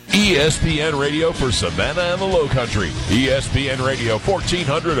ESPN Radio for Savannah and the Low Country. ESPN Radio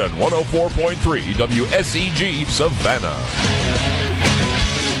 1400 and 104.3 WSEG Savannah.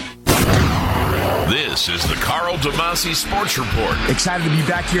 This is the Karl DeMasi Sports Report. Excited to be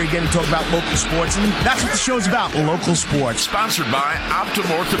back here again to talk about local sports, and that's what the show's about, local sports. Sponsored by Optum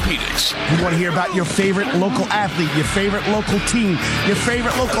Orthopedics. We want to hear about your favorite local athlete, your favorite local team, your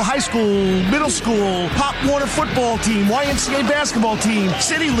favorite local high school, middle school, Pop Warner football team, YMCA basketball team,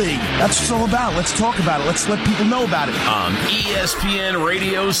 City League. That's what it's all about. Let's talk about it. Let's let people know about it. On ESPN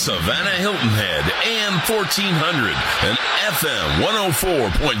Radio Savannah Hilton Head, AM 1400 and FM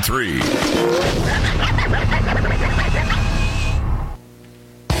 104.3.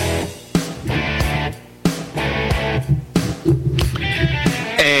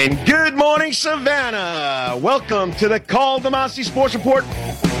 And good morning, Savannah. Welcome to the Karl DeMasi Sports Report,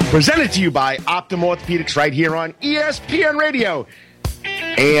 presented to you by Optum Orthopedics right here on ESPN Radio,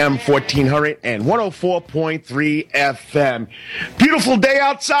 AM 1400 and 104.3 FM. Beautiful day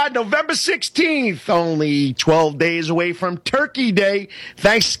outside, November 16th, only 12 days away from Turkey Day,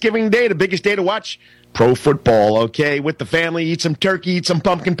 Thanksgiving Day, the biggest day to watch pro football, okay, with the family, eat some turkey, eat some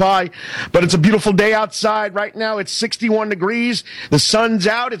pumpkin pie. But it's a beautiful day outside. Right now it's 61 degrees. The sun's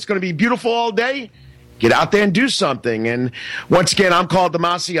out. It's going to be beautiful all day. Get out there and do something. And once again, I'm Karl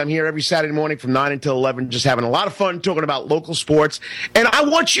DeMasi. I'm here every Saturday morning from 9 until 11, just having a lot of fun talking about local sports. And I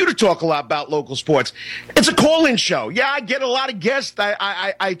want you to talk a lot about local sports. It's a call-in show. Yeah, I get a lot of guests.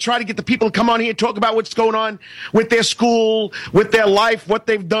 I try to get the people to come on here and talk about what's going on with their school, with their life, what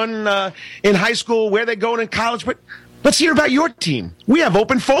they've done in high school, where they're going in college. But let's hear about your team. We have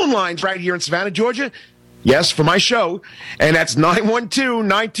open phone lines right here in Savannah, Georgia. Yes, for my show. And that's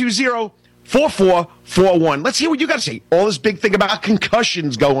 912-920-4441. Let's hear what you got to say. All this big thing about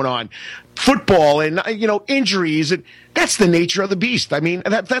concussions going on, football, and injuries. And that's the nature of the beast. I mean,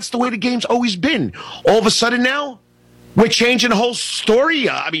 that's the way the game's always been. All of a sudden now, we're changing the whole story.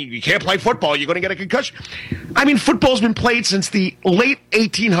 I mean, you can't play football. You're going to get a concussion. I mean, football's been played since the late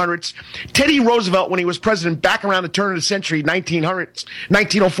 1800s. Teddy Roosevelt, when he was president back around the turn of the century, 1900s,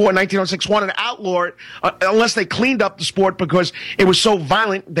 1904, 1906, wanted to outlaw it unless they cleaned up the sport because it was so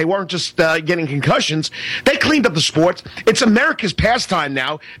violent. They weren't just getting concussions. They cleaned up the sport. It's America's pastime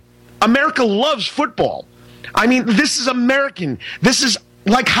now. America loves football. I mean, this is American. This is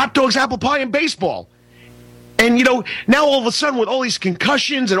like hot dogs, apple pie, and baseball. And, now all of a sudden with all these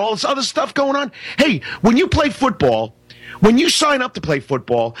concussions and all this other stuff going on, hey, when you play football, when you sign up to play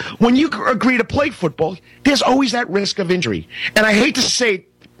football, when you agree to play football, there's always that risk of injury. And I hate to say it,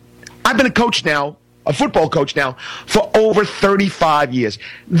 I've been a football coach now, for over 35 years.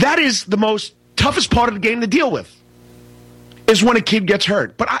 That is the most toughest part of the game to deal with, is when a kid gets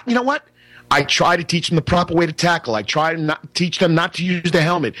hurt. But you know what? I try to teach them the proper way to tackle. I try to teach them not to use the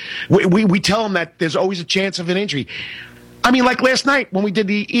helmet. We tell them that there's always a chance of an injury. I mean, like last night when we did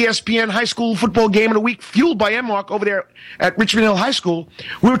the ESPN high school football game of the week, fueled by Mark over there at Richmond Hill High School,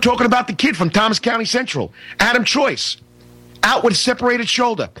 we were talking about the kid from Thomas County Central, Adam Choice, out with a separated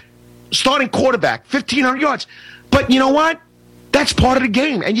shoulder, starting quarterback, 1,500 yards. But you know what? That's part of the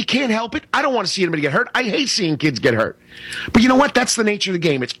game, and you can't help it. I don't want to see anybody get hurt. I hate seeing kids get hurt. But you know what? That's the nature of the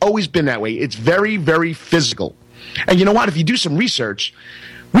game. It's always been that way. It's very, very physical. And you know what? If you do some research,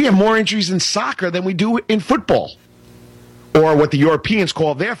 we have more injuries in soccer than we do in football, or what the Europeans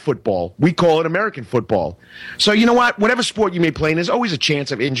call their football. We call it American football. So you know what? Whatever sport you may play in, there's always a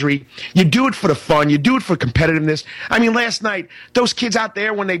chance of injury. You do it for the fun. You do it for competitiveness. I mean, last night, those kids out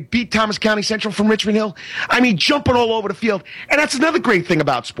there, when they beat Thomas County Central from Richmond Hill, I mean, jumping all over the field. And that's another great thing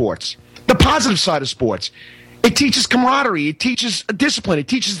about sports, the positive side of sports. It teaches camaraderie. It teaches discipline. It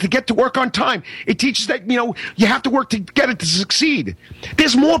teaches to get to work on time. It teaches that, you have to work to get it to succeed.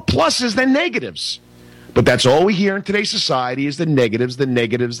 There's more pluses than negatives. But that's all we hear in today's society is the negatives, the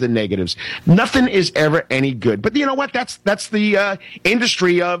negatives, the negatives. Nothing is ever any good. But you know what? That's the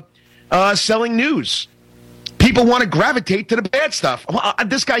industry of selling news. People want to gravitate to the bad stuff.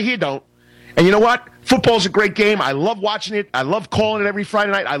 This guy here don't. And you know what? Football's a great game. I love watching it. I love calling it every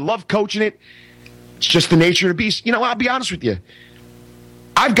Friday night. I love coaching it. It's just the nature of the beast. I'll be honest with you.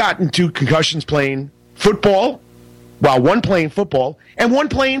 I've gotten 2 concussions playing football, one playing football and one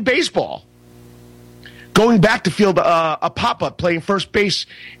playing baseball. Going back to field a pop-up playing first base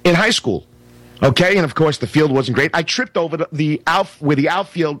in high school. Okay, and of course the field wasn't great. I tripped over where the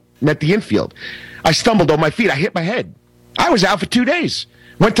outfield met the infield. I stumbled on my feet. I hit my head. I was out for 2 days.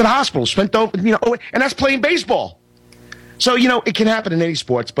 Went to the hospital, spent over, and that's playing baseball. So, it can happen in any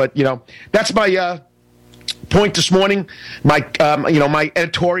sports, but, that's my point this morning. My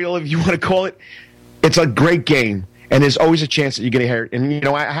editorial, if you want to call it. It's a great game. and there's always a chance that you're going to hear it. And,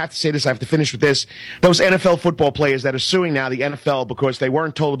 I have to say this. I have to finish with this. Those NFL football players that are suing now the NFL because they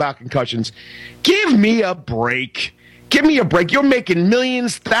weren't told about concussions, give me a break. Give me a break. You're making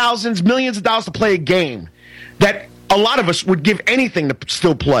millions, thousands, millions of dollars to play a game that a lot of us would give anything to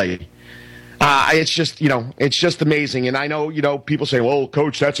still play. It's just amazing. And I know, people say, well,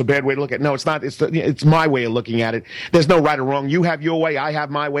 coach, that's a bad way to look at it. No, it's not. It's my way of looking at it. There's no right or wrong. You have your way. I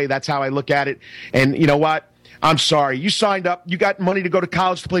have my way. That's how I look at it. And you know what? I'm sorry. You signed up. You got money to go to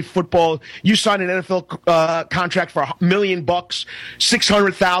college to play football. You signed an NFL contract for $1 million,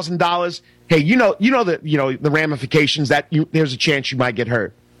 $600,000. Hey, the ramifications that there's a chance you might get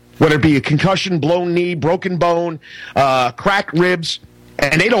hurt. Whether it be a concussion, blown knee, broken bone, cracked ribs.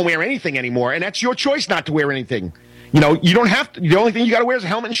 And they don't wear anything anymore, and that's your choice not to wear anything. You don't have to. The only thing you got to wear is a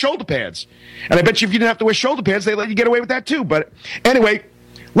helmet and shoulder pads. And I bet you if you didn't have to wear shoulder pads, they let you get away with that too. But anyway,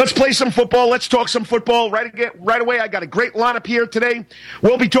 let's play some football. Let's talk some football right away. I got a great lineup here today.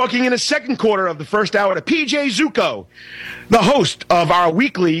 We'll be talking in the second quarter of the first hour to PJ Zucco, the host of our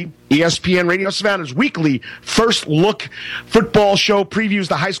weekly ESPN Radio Savannah's weekly First Look football show. Previews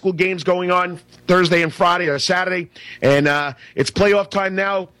the high school games going on Thursday and Friday or Saturday. And it's playoff time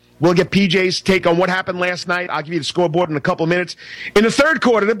now. We'll get PJ's take on what happened last night. I'll give you the scoreboard in a couple of minutes. In the third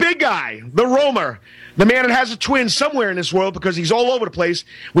quarter, the big guy, the roamer, the man that has a twin somewhere in this world because he's all over the place.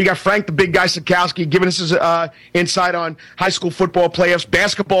 We got Frank, the big guy, Sulkowski, giving us his insight on high school football playoffs,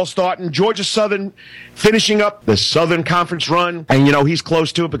 basketball starting, Georgia Southern finishing up the Southern Conference run. And, he's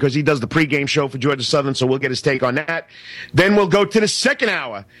close to it because he does the pregame show for Georgia Southern, so we'll get his take on that. Then we'll go to the second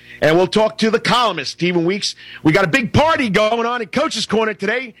hour, and we'll talk to the columnist, Stephen Weeks. We got a big party going on at Coach's Corner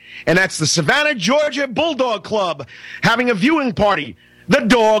today, and that's the Savannah, Georgia Bulldog Club having a viewing party. The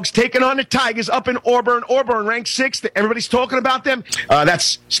Dogs taking on the Tigers up in Auburn. Auburn ranked 6th. Everybody's talking about them.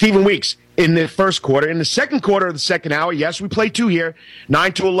 That's Stephen Weeks in the first quarter. In the second quarter of the second hour, yes, we play 2 here,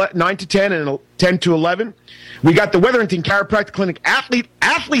 9 to 10 and 10 to 11. We got the Wetherington Chiropractic Clinic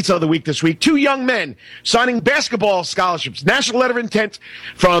athletes of the week this week. 2 young men signing basketball scholarships. National letter of intent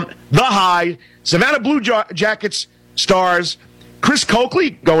from the High. Savannah Blue Jackets stars Chris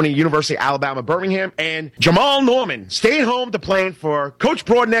Cokley, going to University of Alabama, Birmingham, and Jamal Norman, staying home to plan for Coach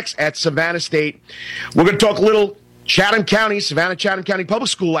Broadnex at Savannah State. We're going to talk a little Chatham County Public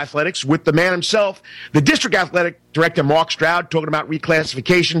School athletics with the man himself, the district athletic director, Mark Stroud, talking about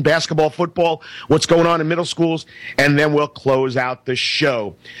reclassification, basketball, football, what's going on in middle schools, and then we'll close out the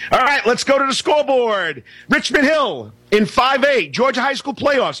show. All right, let's go to the scoreboard. Richmond Hill in 5A, Georgia High School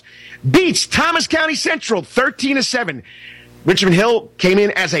playoffs, beats Thomas County Central 13-7. Richmond Hill came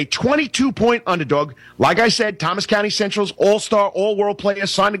in as a 22-point underdog. Like I said, Thomas County Central's all-star, all-world player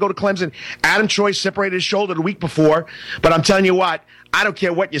signed to go to Clemson. Adam Choi separated his shoulder the week before. But I'm telling you what, I don't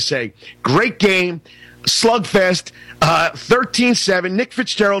care what you say. Great game, slugfest, 13-7. Nick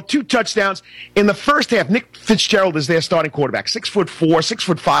Fitzgerald, 2 touchdowns. In the first half, Nick Fitzgerald is their starting quarterback. 6'4",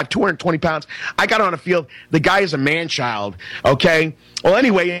 6'5", 220 pounds. I got on the field. The guy is a man-child, okay? Well,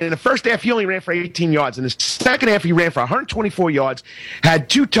 anyway, in the first half, he only ran for 18 yards. In the second half, he ran for 124 yards, had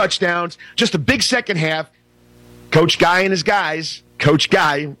 2 touchdowns, just a big second half. Coach Guy and his guys, Coach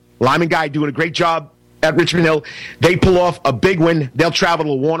Guy, Lyman Guy, doing a great job at Richmond Hill. They pull off a big win. They'll travel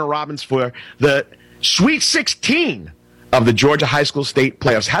to Warner Robins for the Sweet 16 of the Georgia High School State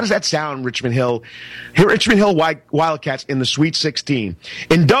playoffs. How does that sound, Richmond Hill? Here, Richmond Hill Wildcats in the Sweet 16.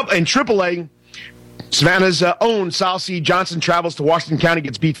 In AAA, Savannah's own Sal C. Johnson travels to Washington County,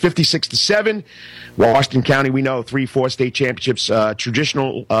 gets beat 56-7. Washington County, we know, 3-4 state championships,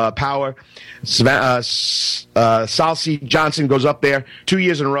 traditional power. Sal C. Johnson goes up there 2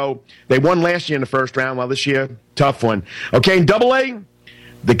 years in a row. They won last year in the first round, while this year, tough one. Okay, in AA,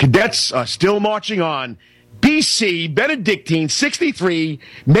 the Cadets are still marching on. BC, Benedictine, 63,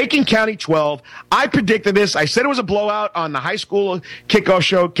 Macon County, 12. I predicted this. I said it was a blowout on the high school kickoff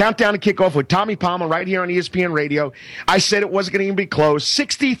show, Countdown to Kickoff with Tommy Palmer right here on ESPN Radio. I said it wasn't going to even be close,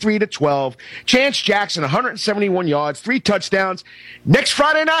 63-12. Chance Jackson, 171 yards, 3 touchdowns. Next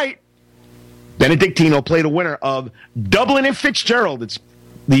Friday night, Benedictine will play the winner of Dublin and Fitzgerald. It's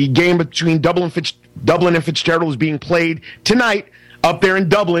the game between Dublin and Fitzgerald is being played tonight up there in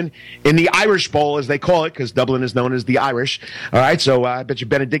Dublin in the Irish Bowl, as they call it, because Dublin is known as the Irish. All right, so I bet you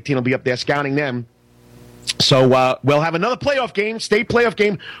Benedictine will be up there scouting them. So we'll have another playoff game, state playoff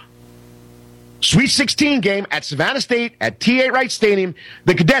game. Sweet 16 game at Savannah State at T.A. Wright Stadium.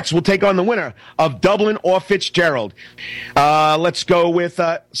 The Cadets will take on the winner of Dublin or Fitzgerald. Let's go with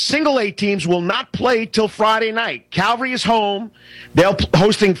single A teams will not play till Friday night. Calvary is home. They're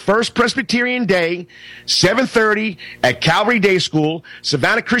hosting First Presbyterian Day, 7:30 at Calvary Day School.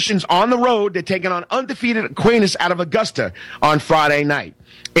 Savannah Christians on the road. They're taking on undefeated Aquinas out of Augusta on Friday night.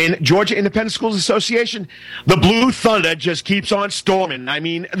 In Georgia Independent Schools Association, the Blue Thunder just keeps on storming. I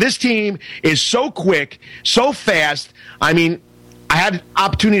mean, this team is so quick, so fast. I mean, I had the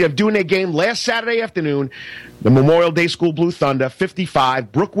opportunity of doing their game last Saturday afternoon. The Memorial Day School Blue Thunder,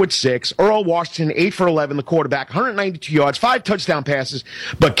 55, Brookwood 6, Earl Washington 8 for 11, the quarterback, 192 yards, 5 touchdown passes.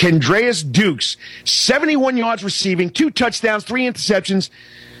 But Kendreas Dukes, 71 yards receiving, 2 touchdowns, 3 interceptions.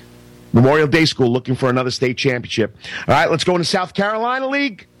 Memorial Day School looking for another state championship. All right, let's go into South Carolina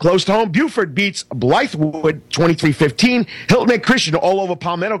League. Close to home, Buford beats Blythewood 23-15. Hilton Head Christian all over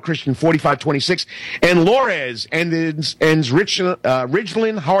Palmetto Christian 45-26. And Lores ends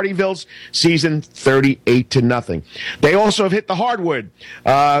Ridgeland Hardyville's season 38-0. They also have hit the hardwood.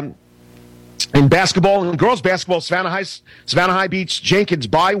 In basketball and girls basketball, Savannah High beats Jenkins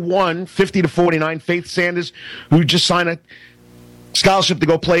by 1, 50-49. Faith Sanders, who just signed a scholarship to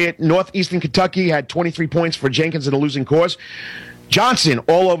go play at Northeastern Kentucky, had 23 points for Jenkins in a losing cause. Johnson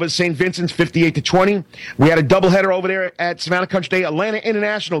all over St. Vincent's 58-20. We had a doubleheader over there at Savannah Country Day. Atlanta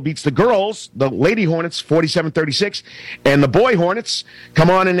International beats the girls, the Lady Hornets, 47-36. And the boy Hornets come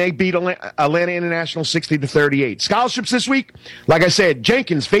on and they beat Atlanta International 60-38. Scholarships this week, like I said,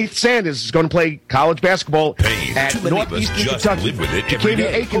 Jenkins, Faith Sanders is going to play college basketball at Northeastern Kentucky. Jacoby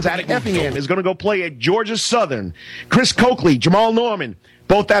Akins out of Effingham is going to go play at Georgia Southern. Chris Cokley, Jamal Norman,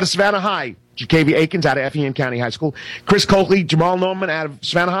 both out of Savannah High. Jacoby Akins out of Effingham County High School. Chris Cokley, Jamal Norman out of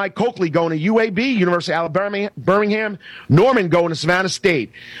Savannah High. Cokley going to UAB, University of Alabama, Birmingham. Norman going to Savannah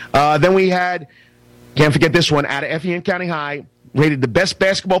State. Then we had, can't forget this one, out of Effingham County High, rated the best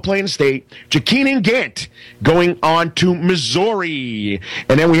basketball player in the state, Jakeenan Gant going on to Missouri.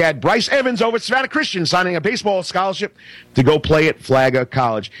 And then we had Bryce Evans over at Savannah Christian signing a baseball scholarship to go play at Flagler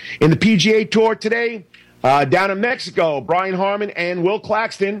College. In the PGA Tour today, down in Mexico, Brian Harmon and Will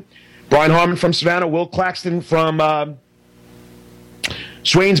Claxton. Brian Harmon from Savannah, Will Claxton from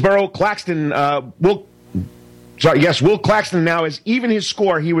Swainsboro. Will Claxton now is even his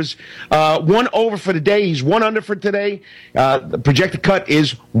score. He was 1 over for the day. He's 1 under for today. The projected cut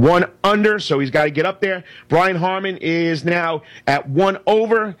is 1 under, so he's got to get up there. Brian Harmon is now at 1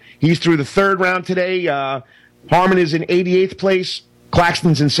 over. He's through the third round today. Harmon is in 88th place.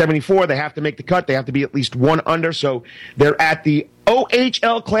 Claxton's in 74. They have to make the cut. They have to be at least 1 under. So they're at the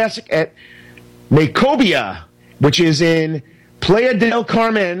OHL Classic at Macobia, which is in Playa del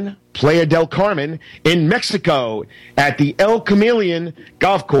Carmen in Mexico at the El Chameleon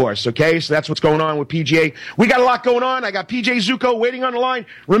Golf Course. Okay, so that's what's going on with PGA. We got a lot going on. I got PJ Zucco waiting on the line.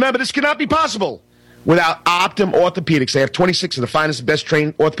 Remember, this cannot be possible without Optum Orthopedics. They have 26 of the finest and best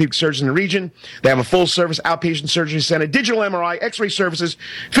trained orthopedic surgeons in the region. They have a full-service outpatient surgery center, digital MRI, X-ray services,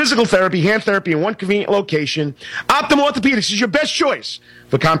 physical therapy, hand therapy in one convenient location. Optum Orthopedics is your best choice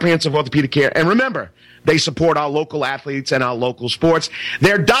for comprehensive orthopedic care. And remember, they support our local athletes and our local sports.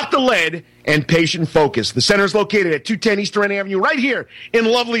 They're doctor-led and patient-focused. The center is located at 210 East Durant Avenue right here in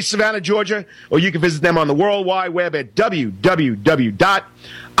lovely Savannah, Georgia. Or you can visit them on the World Wide Web at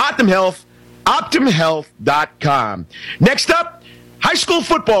www.optumhealth.com. Next up, high school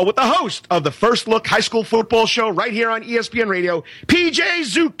football with the host of the First Look High School Football Show right here on ESPN Radio, PJ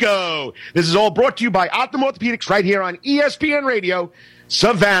Zucco. This is all brought to you by Optum Orthopedics right here on ESPN Radio,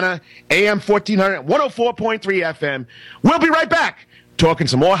 Savannah, AM 1400, 104.3 FM. We'll be right back talking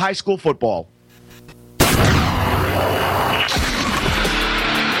some more high school football.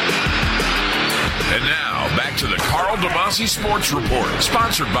 And now, back to the Karl DeMasi Sports Report,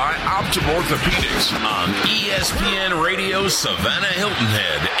 sponsored by Optum Orthopedics on ESPN Radio Savannah Hilton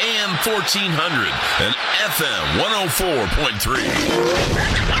Head, AM 1400 and FM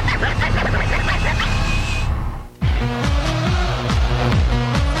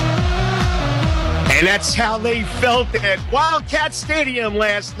 104.3. And that's how they felt at Wildcat Stadium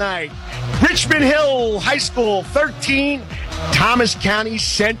last night. Richmond Hill High School 13, Thomas County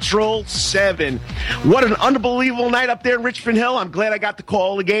Central 7. What an unbelievable night up there in Richmond Hill. I'm glad I got to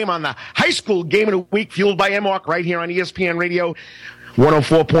call the game on the high school game of the week, fueled by MARC right here on ESPN Radio.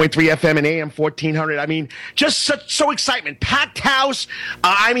 104.3 FM and AM 1400. I mean, just so excitement. Packed house.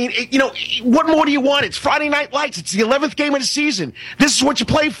 What more do you want? It's Friday Night Lights. It's the 11th game of the season. This is what you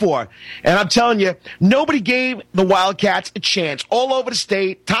play for. And I'm telling you, nobody gave the Wildcats a chance. All over the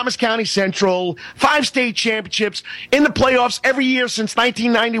state, Thomas County Central, 5 state championships, in the playoffs every year since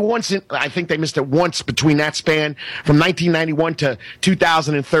 1991. I think they missed it once between that span from 1991 to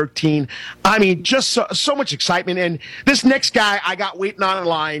 2013. I mean, just so much excitement. And this next guy I got waiting on the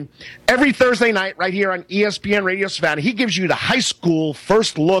line every Thursday night right here on ESPN Radio Savannah. He gives you the high school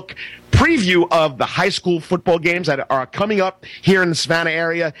first look preview of the high school football games that are coming up here in the Savannah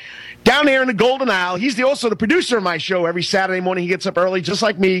area. Down there in the Golden Isle, he's also the producer of my show. Every Saturday morning he gets up early, just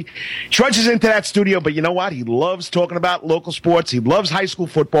like me, trudges into that studio. But you know what? He loves talking about local sports. He loves high school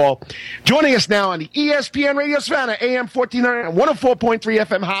football. Joining us now on the ESPN Radio Savannah, AM 1400 and 104.3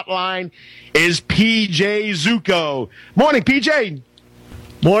 FM hotline is PJ Zucco. Morning, PJ.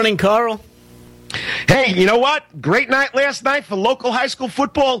 Morning, Karl. Hey, you know what? Great night last night for local high school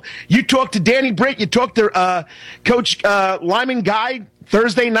football. You talked to Danny Britt. You talked to Coach Lyman Guy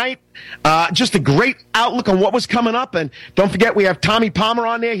Thursday night. Just a great outlook on what was coming up. And don't forget, we have Tommy Palmer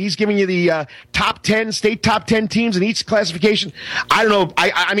on there. He's giving you the state top 10 teams in each classification. I don't know.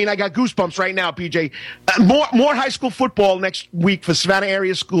 I mean, I got goosebumps right now, PJ. More high school football next week for Savannah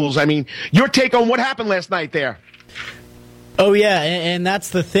area schools. I mean, your take on what happened last night there? Oh, yeah, and that's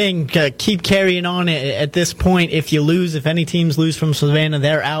the thing. Keep carrying on at this point. If you lose, if any teams lose from Savannah,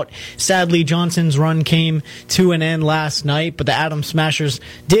 they're out. Sadly, Johnson's run came to an end last night, but the Adams Smashers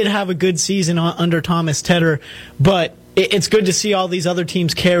did have a good season under Thomas Tedder. But it's good to see all these other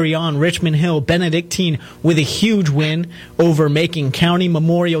teams carry on. Richmond Hill, Benedictine with a huge win over Macon County.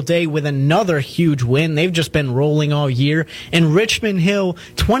 Memorial Day with another huge win. They've just been rolling all year. And Richmond Hill,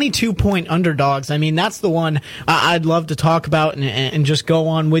 22-point underdogs. I mean, that's the one I'd love to talk about and just go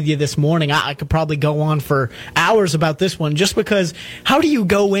on with you this morning. I could probably go on for hours about this one just because how do you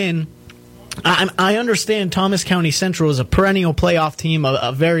go in? I understand Thomas County Central is a perennial playoff team,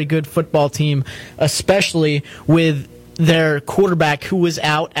 a very good football team, especially with their quarterback who was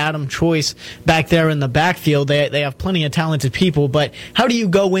out, Adam Choice, back there in the backfield. They have plenty of talented people, but how do you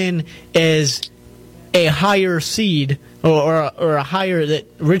go in as a higher seed or a higher that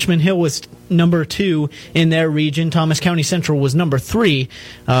Richmond Hill was number 2 in their region. Thomas County Central was number 3,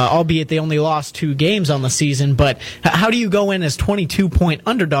 albeit they only lost 2 games on the season. But how do you go in as 22-point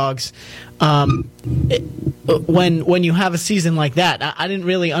underdogs when you have a season like that? I didn't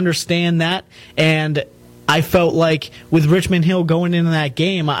really understand that, and I felt like with Richmond Hill going into that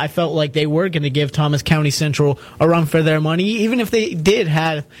game, I felt like they were going to give Thomas County Central a run for their money, even if they did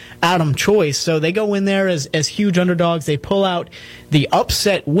have Adam Choice. So they go in there as huge underdogs. They pull out the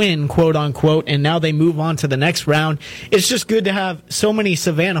upset win, quote unquote, and now they move on to the next round. It's just good to have so many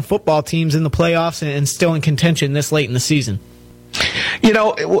Savannah football teams in the playoffs and still in contention this late in the season. You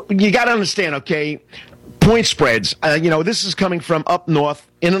know, you got to understand, okay, point spreads. This is coming from up north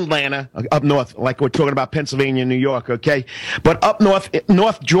in Atlanta, up north, like we're talking about Pennsylvania and New York, okay? But up north,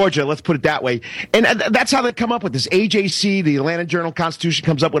 North Georgia, let's put it that way. And that's how they come up with this. AJC, the Atlanta Journal-Constitution,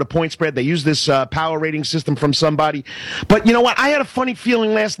 comes up with a point spread. They use this power rating system from somebody. But you know what? I had a funny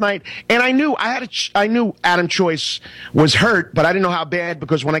feeling last night, and I knew Adam Choice was hurt, but I didn't know how bad,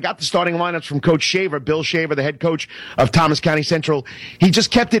 because when I got the starting lineups from Coach Shaver, Bill Shaver, the head coach of Thomas County Central, he just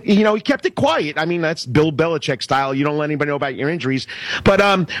kept it, he kept it quiet. I mean, that's Bill Belichick style. You don't let anybody know about your injuries.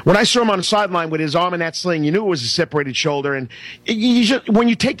 But when I saw him on the sideline with his arm in that sling, you knew it was a separated shoulder. And when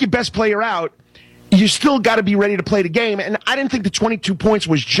you take your best player out, you still got to be ready to play the game. And I didn't think the 22 points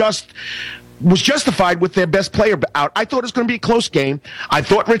was justified with their best player out. I thought it was going to be a close game. I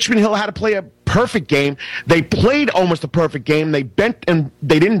thought Richmond Hill had to play a perfect game. They played almost a perfect game. They bent and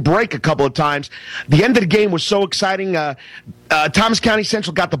they didn't break a couple of times. The end of the game was so exciting. Thomas County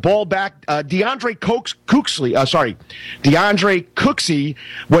Central got the ball back. DeAndre Cooksey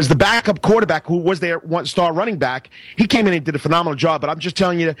was the backup quarterback who was their one-star running back. He came in and did a phenomenal job, but I'm just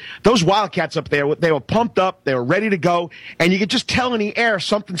telling you, those Wildcats up there, they were pumped up, they were ready to go, and you could just tell in the air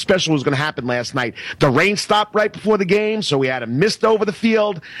something special was going to happen last night. The rain stopped right before the game, so we had a mist over the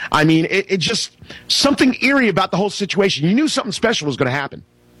field. I mean, it just something eerie about the whole situation. You knew something special was going to happen.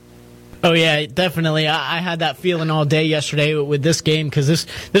 Oh, yeah, definitely. I had that feeling all day yesterday with this game, because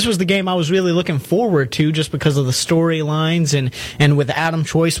this was the game I was really looking forward to, just because of the storylines and with Adam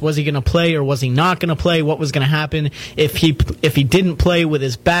Choice, was he going to play or was he not going to play? What was going to happen if he didn't play with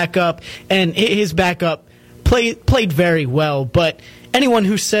his backup? And his backup played very well, but anyone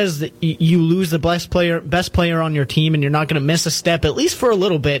who says that you lose the best player on your team and you're not going to miss a step, at least for a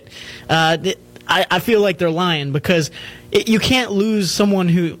little bit, I feel like they're lying, because you can't lose someone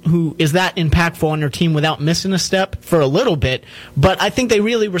who is that impactful on your team without missing a step for a little bit. But I think they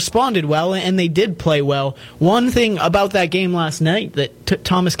really responded well, and they did play well. One thing about that game last night that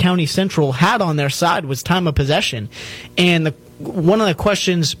Thomas County Central had on their side was time of possession. And one of the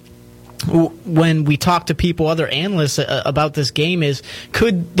questions when we talk to people, other analysts, about this game is,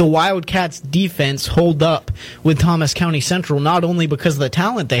 could the Wildcats defense hold up with Thomas County Central, not only because of the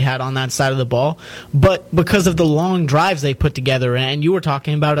talent they had on that side of the ball, but because of the long drives they put together. And you were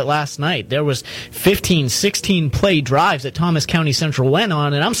talking about it last night. There was 15, 16 play drives that Thomas County Central went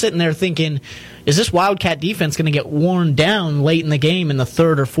on, and I'm sitting there thinking, is this Wildcat defense going to get worn down late in the game in the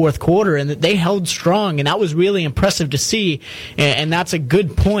third or fourth quarter? And they held strong, and that was really impressive to see. And that's a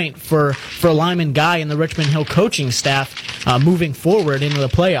good point for Lyman Guy and the Richmond Hill coaching staff moving forward into the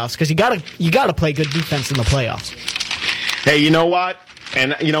playoffs, because you gotta play good defense in the playoffs. Hey, you know what?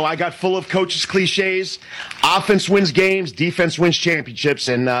 And, I got full of coaches' cliches. Offense wins games, defense wins championships.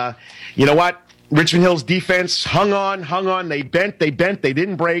 And you know what? Richmond Hill's defense hung on. They bent, they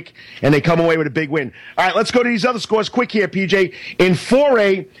didn't break, and they come away with a big win. All right, let's go to these other scores quick here, PJ. In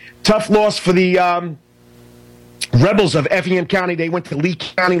 4A, tough loss for the Rebels of Effingham County. They went to Lee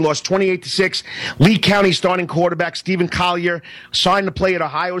County, lost 28-6. Lee County starting quarterback Stephen Collier signed to play at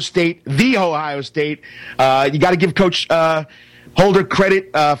Ohio State, the Ohio State. You got to give Coach Holder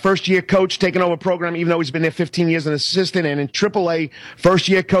credit, first-year coach, taking over a program, even though he's been there 15 years as an assistant. And in AAA,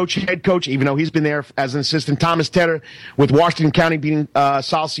 first-year coach, head coach, even though he's been there as an assistant. Thomas Tedder with Washington County beating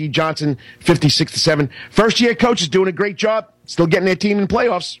Sol C. Johnson 56-7. First-year coach is doing a great job, still getting their team in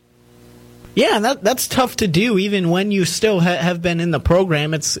playoffs. Yeah, that's tough to do, even when you still have been in the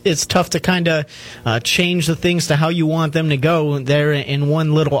program. It's tough to kind of change the things to how you want them to go there in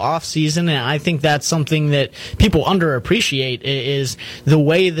one little off season. And I think that's something that people underappreciate, is the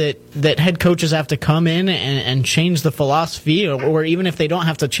way that head coaches have to come in and change the philosophy, or even if they don't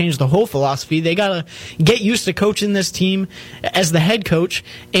have to change the whole philosophy, they gotta get used to coaching this team as the head coach,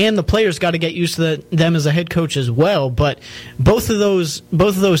 and the players got to get used to them as a head coach as well. But both of those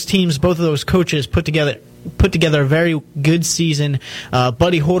teams, both of those coaches put together a very good season.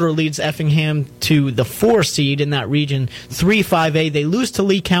 Buddy Holder leads Effingham to the 4 seed in that region, 3-5A. They lose to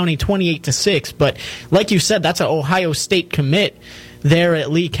Lee County 28-6, but like you said, that's an Ohio State commit there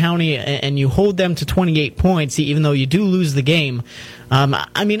at Lee County, and you hold them to 28 points, even though you do lose the game.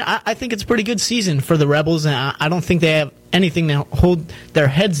 I think it's a pretty good season for the Rebels, and I don't think they have anything to hold their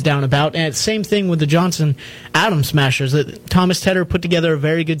heads down about. And same thing with the Johnson Atom Smashers. Thomas Tedder put together a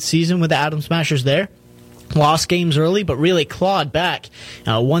very good season with the Atom Smashers there. Lost games early, but really clawed back.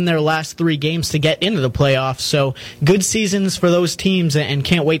 Won their last 3 games to get into the playoffs. So good seasons for those teams, and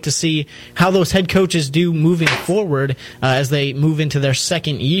can't wait to see how those head coaches do moving forward as they move into their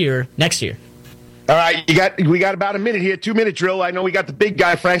second year next year. All right, we got about a minute here, 2-minute drill. I know we got the big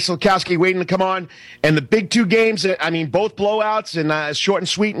guy, Frank Sulkowski, waiting to come on. And the big 2 games, both blowouts, and short and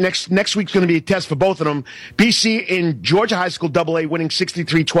sweet. Next week's going to be a test for both of them. BC in Georgia High School AA winning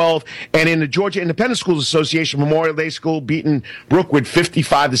 63-12. And in the Georgia Independent Schools Association, Memorial Day School beating Brookwood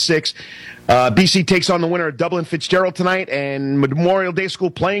 55-6. BC takes on the winner of Dublin Fitzgerald tonight. And Memorial Day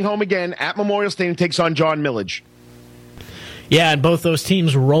School playing home again at Memorial Stadium takes on John Millage. Yeah, and both those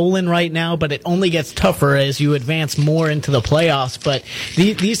teams rolling right now, but it only gets tougher as you advance more into the playoffs. But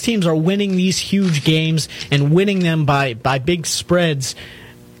these teams are winning these huge games and winning them by big spreads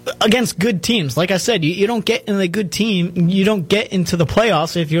against good teams. Like I said, you don't get in a good team, you don't get into the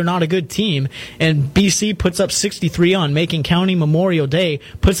playoffs if you're not a good team. And BC puts up 63 on Macon County. Memorial Day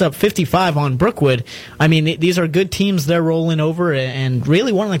puts up 55 on Brookwood. These are good teams they're rolling over. And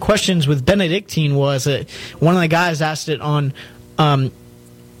really one of the questions with Benedictine was one of the guys asked it on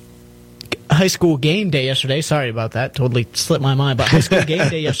High School Game Day yesterday. Sorry about that. Totally slipped my mind. But High School Game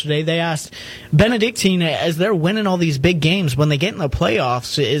Day yesterday, they asked Benedictine, as they're winning all these big games, when they get in the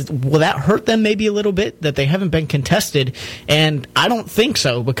playoffs, will that hurt them maybe a little bit that they haven't been contested? And I don't think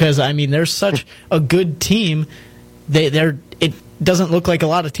so, because, they're such a good team. It doesn't look like a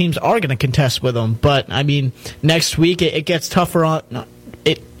lot of teams are going to contest with them. But, next week it gets tougher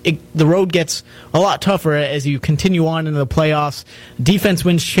the road gets a lot tougher as you continue on into the playoffs. Defense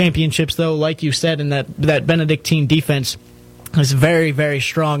wins championships, though, like you said, and that Benedictine defense is very, very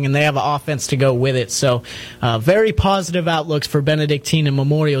strong, and they have an offense to go with it. So very positive outlooks for Benedictine and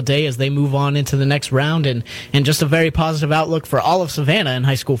Memorial Day as they move on into the next round, and just a very positive outlook for all of Savannah in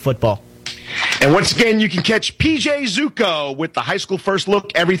high school football. And once again, you can catch PJ Zucco with the High School First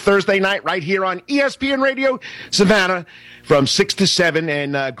Look every Thursday night right here on ESPN Radio Savannah from 6 to 7.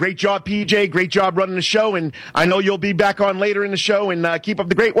 And great job, PJ. Great job running the show. And I know you'll be back on later in the show. And keep up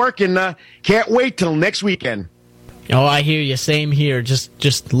the great work. And can't wait till next weekend. Oh, I hear you. Same here.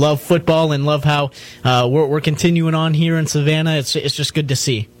 Just love football and love how we're continuing on here in Savannah. It's just good to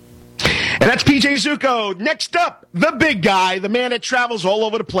see. And that's PJ Zucco. Next up, the big guy, the man that travels all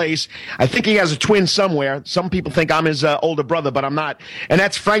over the place. I think he has a twin somewhere. Some people think I'm his older brother, but I'm not. And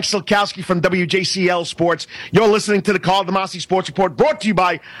that's Frank Sulkowski from WJCL Sports. You're listening to the Karl DeMasi Sports Report, brought to you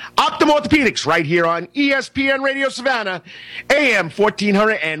by Optum Orthopedics, right here on ESPN Radio Savannah, AM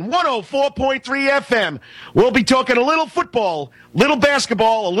 1400 and 104.3 FM. We'll be talking a little football, little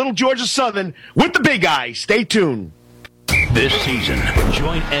basketball, a little Georgia Southern with the big guy. Stay tuned. This season,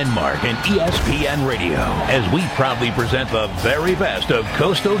 join Enmark and ESPN Radio as we proudly present the very best of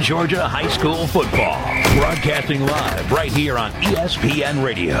Coastal Georgia high school football. Broadcasting live right here on ESPN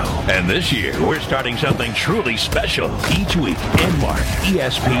Radio. And this year, we're starting something truly special. Each week, Enmark,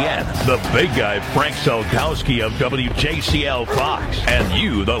 ESPN, the big guy Frank Sulkowski of WJCL Fox, and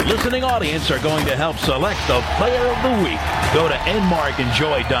you, the listening audience, are going to help select the player of the week. Go to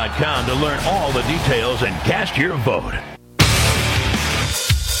enmarkenjoy.com to learn all the details and cast your vote.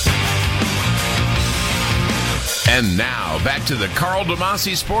 And now, back to the Karl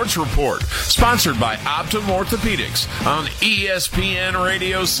DeMasi Sports Report, sponsored by Optum Orthopedics on ESPN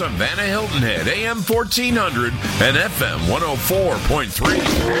Radio Savannah Hilton Head, AM 1400 and FM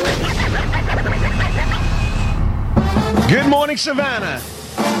 104.3. Good morning, Savannah.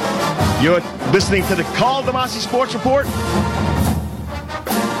 You're listening to the Karl DeMasi Sports Report.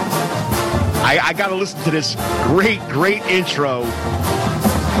 I got to listen to this great intro.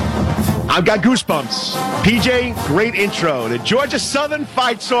 I've got goosebumps. PJ, great intro. The Georgia Southern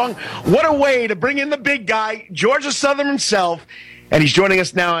fight song. What a way to bring in the big guy, Georgia Southern himself. And he's joining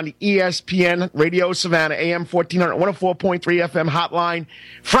us now on the ESPN Radio Savannah, AM 1400, 104.3 FM hotline.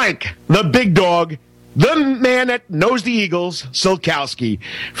 Frank, the big dog, the man that knows the Eagles, Sulkowski.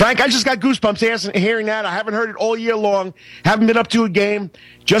 Frank, I just got goosebumps hearing that. I haven't heard it all year long. Haven't been up to a game.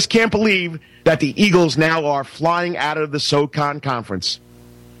 Just can't believe that the Eagles now are flying out of the SoCon Conference.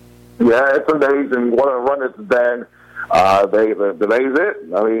 Yeah, it's amazing what a run it's been. Today's it.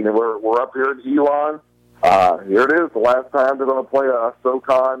 I mean, we're up here in Elon. Here it is, the last time they're going to play a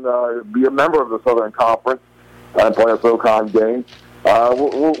SoCon, be a member of the Southern Conference and play a SoCon game.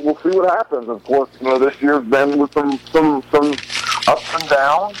 We'll see what happens. Of course, this year's been with some ups and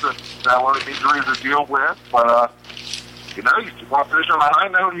downs and a lot of injuries to deal with. But you want to finish on a high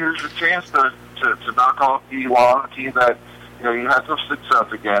note. Here's your chance to knock off Elon, a team that you had some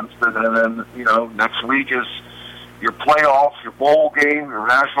success against, and then next week is your playoff, your bowl game, your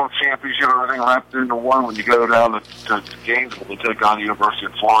national championship, everything wrapped into one when you go down to Gainesville to take on the University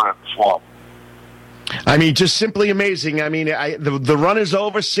of Florida at the Swamp. I mean, just simply amazing. I mean, the run is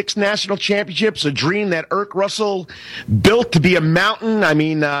over. 6 national championships, a dream that Irk Russell built to be a mountain. I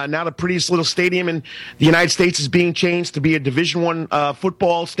mean, now the prettiest little stadium in the United States is being changed to be a Division I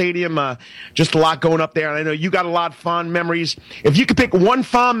football stadium. Just a lot going up there. And I know you got a lot of fond memories. If you could pick one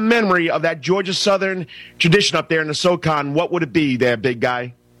fond memory of that Georgia Southern tradition up there in the SoCon, what would it be there, big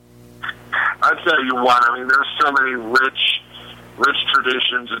guy? I'll tell you what. I mean, there's so many rich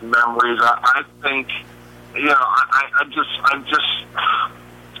traditions and memories. I think, I'm just,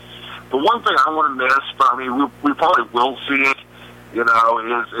 the one thing I want to miss, but I mean, we probably will see it,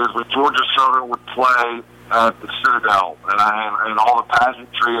 is when Georgia Southern would play at the Citadel and all the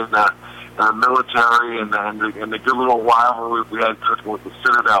pageantry and the military and the good little rivalry we had with the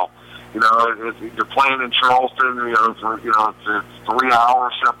Citadel. You're playing in Charleston, it's 3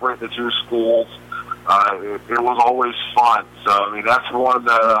 hours separating the two schools. It was always fun. So, I mean, that's one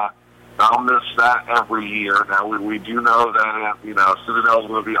that I'll miss that every year. Now, we do know that, Citadel's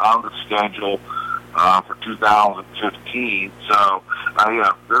going to be on the schedule for 2015. So,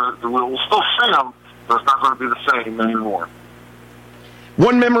 we'll still see them, but it's not going to be the same anymore.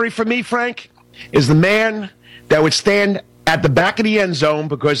 One memory for me, Frank, is the man that would stand at the back of the end zone,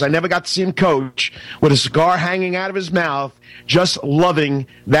 because I never got to see him coach, with a cigar hanging out of his mouth, just loving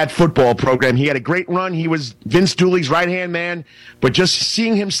that football program. He had a great run. He was Vince Dooley's right-hand man, but just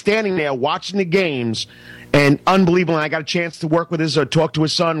seeing him standing there watching the games, and unbelievable. And I got a chance to work with talk to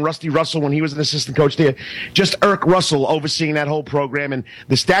his son, Rusty Russell, when he was an assistant coach there. Just Irk Russell overseeing that whole program. And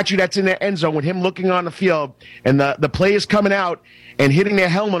the statue that's in the end zone with him looking on the field and the players coming out and hitting their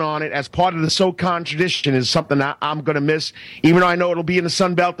helmet on it as part of the SoCon tradition is something that I'm going to miss. Even though I know it'll be in the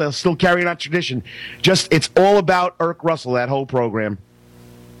Sun Belt, they'll still carry that tradition. Just, it's all about Irk Russell, that whole program.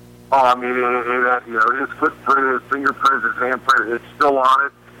 I mean, his footprint, his fingerprint, his handprint, it's still on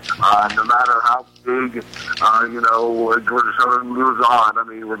it. No matter how big, Georgia Southern moves on. I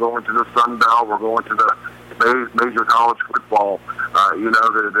mean, we're going to the Sun Belt. We're going to the major college football. Irk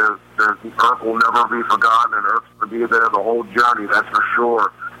will never be forgotten, and Irk's going to be there the whole journey. That's for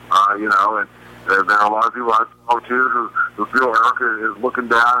sure. And there are a lot of people I talk to who feel Irk is looking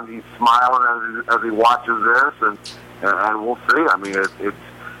down and he's smiling as he watches this, and we'll see. I mean,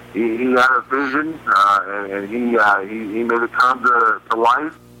 he had a vision, and he made it come to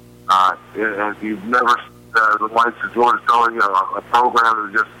life. And you've never the likes of Georgia Southern, a program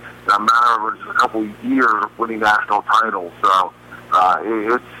that just a matter of just a couple of years of winning national titles. So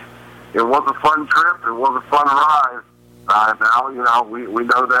it was a fun trip. It was a fun ride. Now, we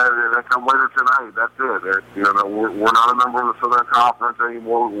know that come later tonight. That's it. We're not a member of the Southern Conference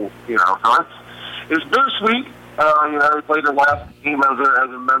anymore. So it's bittersweet. They played their last game as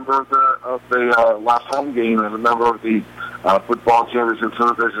a member of the last home game as a member of the football championship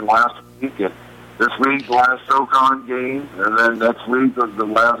division last week. And this week, the last SoCon game, and then next week was the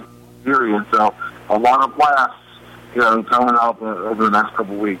last period. So a lot of blasts, coming up over the next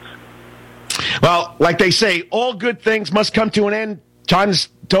couple of weeks. Well, like they say, all good things must come to an end. Time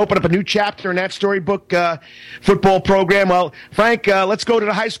to open up a new chapter in that storybook football program. Well, Frank, let's go to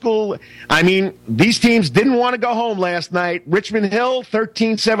the high school. I mean, these teams didn't want to go home last night. Richmond Hill,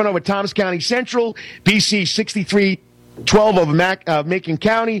 13-7 over Thomas County Central. BC, 63-12 over Macon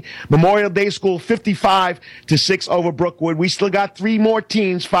County. Memorial Day School, 55-6 over Brookwood. We still got three more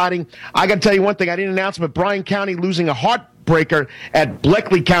teams fighting. I got to tell you one thing. I didn't announce, but Bryan County losing a heartbreaker at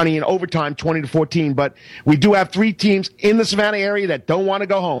Bleckley County in overtime, 20-14. But we do have three teams in the Savannah area that don't want to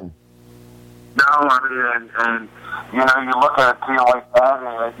go home. No, I mean, and you look at a team like that,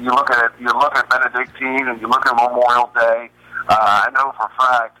 and you look at Benedictine, and you look at Memorial Day. I know for a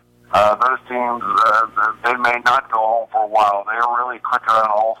fact those teams they may not go home for a while. They are really clicking on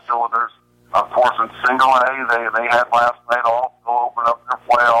all cylinders. Of course, in Single A, they had last night off. They'll open up their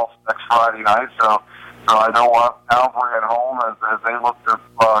playoffs next Friday night. So I know Calvary at home as they look to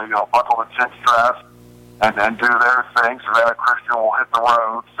buckle the chin straps and do their thing. Savannah Christian will hit the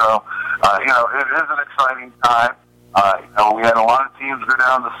road. So it is an exciting time. We had a lot of teams go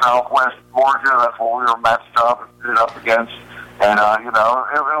down to Southwest Georgia. That's what we were matched up and pitted up against. And it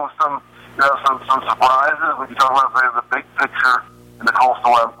was some surprises. We can talk about the big picture in the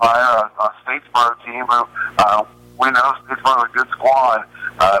Coastal Empire. A Statesboro team who we know Statesboro is a good squad.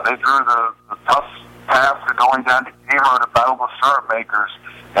 They drew the tough task of going down to Cairo to battle the syrup makers.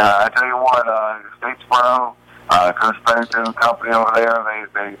 I tell you what, Statesboro, Coach Pennington and company over there,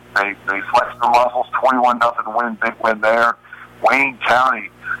 they flexed their muscles. 21-0 win, big win there. Wayne County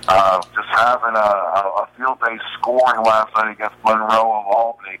just having a field day scoring last night against Monroe of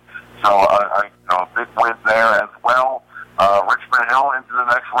Albany. So a big win there as well. Richmond Hill into the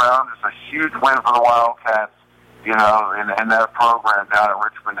next round. It's a huge win for the Wildcats, in that program down at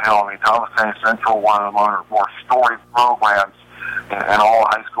Richmond Hill. I mean, Thomas County Central, one of the more storied programs in all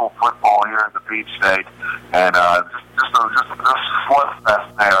high school football here in the Beach State. And just a slugfest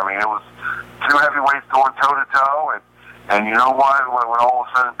there. I mean, it was two heavyweights going toe-to-toe, and you know what? When all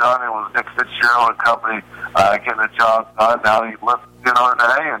was said and done, it was Nick Fitzgerald and company getting the job done. Now he lifted another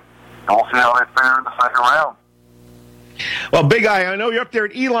day, and we'll see how they fare in the second round. Well, Big Eye, I know you're up there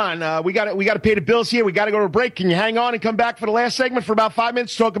at Elon. We got to pay the bills here. We got to go to a break. Can you hang on and come back for the last segment for about 5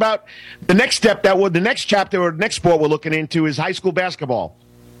 minutes to talk about the next step the next chapter or the next sport we're looking into is high school basketball?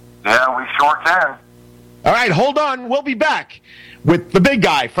 Yeah, we sure can. All right, hold on. We'll be back with the big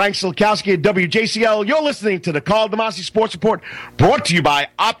guy, Frank Sulkowski at WJCL. You're listening to the Karl DeMasi Sports Report, brought to you by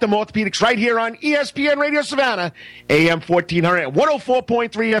Optum Orthopedics right here on ESPN Radio Savannah, AM 1400 at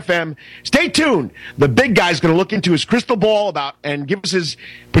 104.3 FM. Stay tuned. The big guy's going to look into his crystal ball and give us his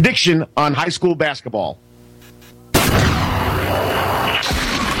prediction on high school basketball.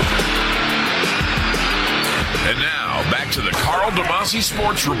 And now, back to the Karl DeMasi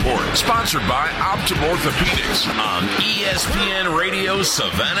Sports Report, sponsored by Optum Orthopedics on ESPN Radio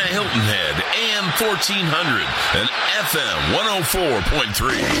Savannah Hilton Head, AM 1400 and FM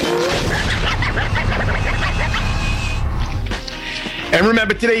 104.3. And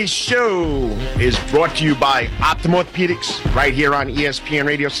remember, today's show is brought to you by Optum Orthopedics right here on ESPN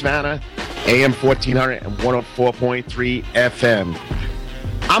Radio Savannah, AM 1400 and 104.3 FM.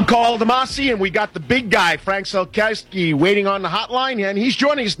 I'm Karl DeMasi, and we got the big guy, Frank Sulkowski, waiting on the hotline, and he's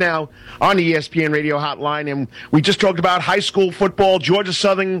joining us now on the ESPN Radio hotline. And we just talked about high school football. Georgia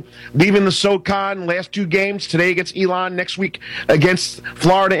Southern leaving the SoCon, last two games, today against Elon, next week against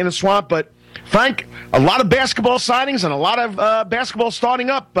Florida in the Swamp. But Frank, a lot of basketball signings and a lot of basketball starting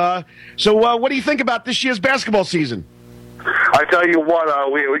up. So what do you think about this year's basketball season? I tell you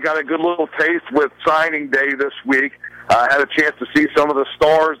what, we got a good little taste with signing day this week. Had a chance to see some of the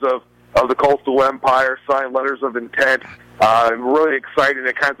stars of the Coastal Empire sign letters of intent. Really exciting.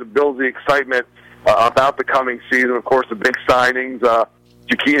 It kind of builds the excitement about the coming season. Of course, the big signings.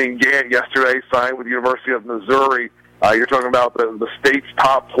 Jakeem Gant yesterday signed with the University of Missouri. You're talking about the state's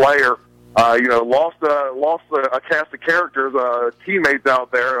top player. Lost a cast of characters, teammates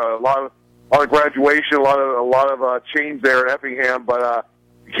out there. A lot of graduation, a lot of change there at Effingham. But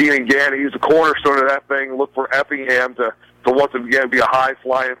Jakeem Gant, he's the cornerstone of that thing. Look for Effingham to once again be a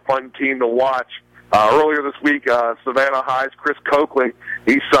high-flying, fun team to watch. Earlier this week, Savannah High's Chris Cokley,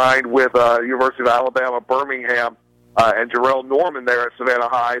 he signed with University of Alabama, Birmingham, and Jarrell Norman there at Savannah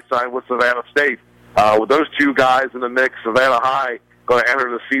High signed with Savannah State. With those two guys in the mix, Savannah High going to enter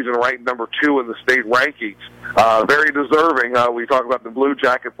the season ranked number 2 in the state rankings. Very deserving. We talked about the Blue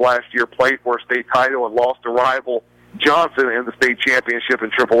Jackets last year, played for a state title and lost to rival Johnson in the state championship in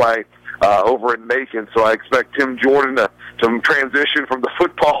AAA over in Macon. So I expect Tim Jordan to transition from the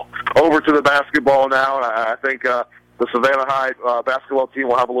football over to the basketball now. And I think the Savannah High basketball team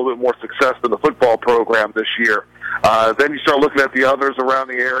will have a little bit more success than the football program this year. Then you start looking at the others around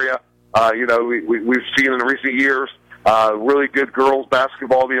the area. We've seen in recent years really good girls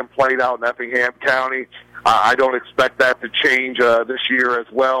basketball being played out in Effingham County. I don't expect that to change this year as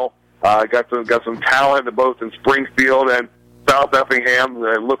well. Got some talent both in Springfield and South Effingham.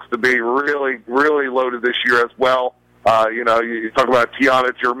 It looks to be really, really loaded this year as well. You talk about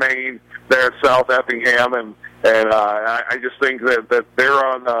Tiana Germain there at South Effingham, and I just think that they're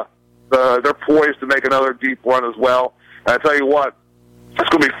on they're poised to make another deep run as well. And I tell you what, it's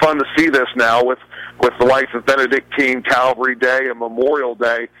going to be fun to see this now with the likes of Benedictine, Calvary Day, and Memorial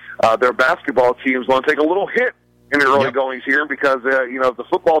Day. Their basketball teams going to take a little hit in the early goings here because if the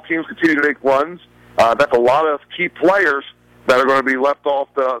football teams continue to make runs, that's a lot of key players that are going to be left off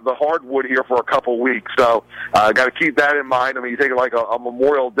the hardwood here for a couple weeks. So got to keep that in mind. I mean, you take it like a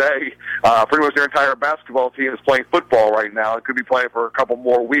Memorial Day, pretty much their entire basketball team is playing football right now. It could be playing for a couple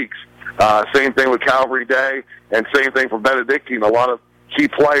more weeks. Same thing with Calvary Day, and same thing for Benedictine. A lot of key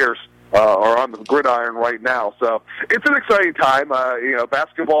players are on the gridiron right now. So it's an exciting time.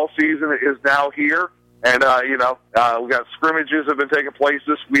 Basketball season is now here. And, we got scrimmages have been taking place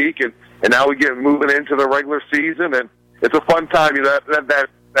this week, and now we get moving into the regular season, and it's a fun time. That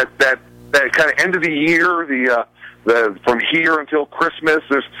kind of end of the year, the from here until Christmas,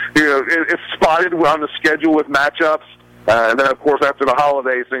 there's it's spotted on the schedule with matchups, and then of course after the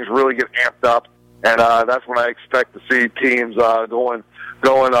holidays things really get amped up, and that's when I expect to see teams going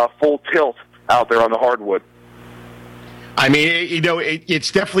full tilt out there on the hardwood. I mean,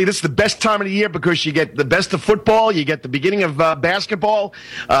 it's definitely, this is the best time of the year because you get the best of football, you get the beginning of basketball.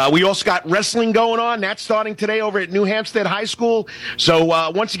 We also got wrestling going on. That's starting today over at New Hampstead High School.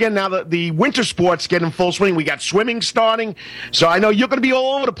 So once again, now the winter sports get in full swing. We got swimming starting. So I know you're going to be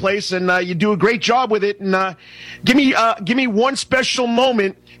all over the place, and you do a great job with it. And give me one special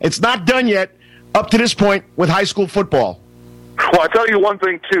moment. It's not done yet up to this point with high school football. Well, I'll tell you one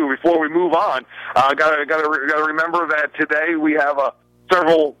thing, too, before we move on. Gotta remember that today we have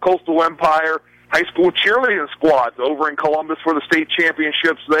several Coastal Empire high school cheerleading squads over in Columbus for the state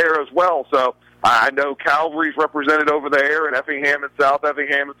championships there as well. So I know Calvary's represented over there, and Effingham and South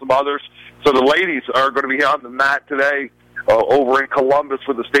Effingham and some others. So the ladies are going to be on the mat today over in Columbus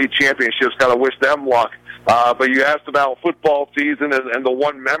for the state championships. Got to wish them luck. But you asked about football season and the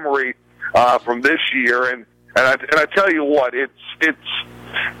one memory from this year, and I tell you what, there's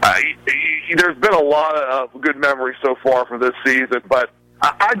been a lot of good memories so far from this season, but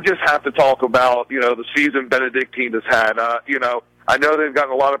I just have to talk about, the season Benedictine has had. I know they've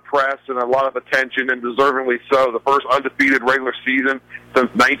gotten a lot of press and a lot of attention, and deservingly so. The first undefeated regular season since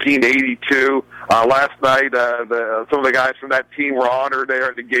 1982. Last night, some of the guys from that team were honored there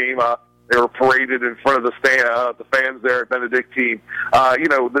at the game. They were paraded in front of the fans there at Benedictine.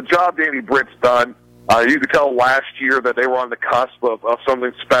 The job Danny Britt's done. You could tell last year that they were on the cusp of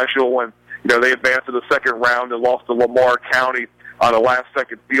something special when, they advanced to the second round and lost to Lamar County on a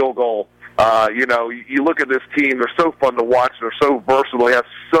last-second field goal. You look at this team, they're so fun to watch. They're so versatile. They have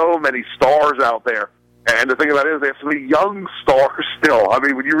so many stars out there. And the thing about it is they have so many young stars still. I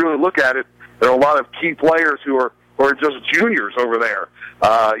mean, when you really look at it, there are a lot of key players who are just juniors over there.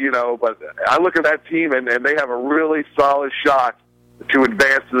 But I look at that team, and they have a really solid shot to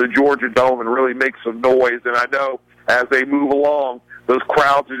advance to the Georgia Dome and really make some noise. And I know as they move along, those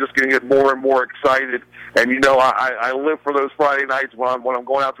crowds are just going to get more and more excited. And, you know, I live for those Friday nights when I'm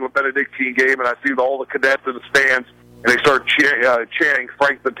going out to a Benedictine game and I see all the cadets in the stands and they start chanting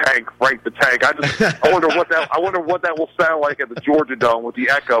 "Frank the Tank, Frank the Tank." I wonder what that will sound like at the Georgia Dome with the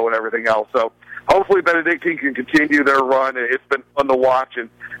echo and everything else. So hopefully Benedictine can continue their run. It's been fun to watch, and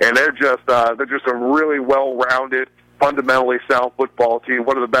they're just a really well-rounded, fundamentally sound football team.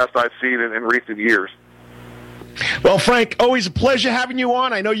 One of the best I've seen in recent years. Well, Frank, always a pleasure having you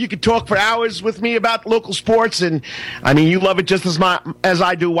on. I know you could talk for hours with me about local sports, and I mean, you love it just as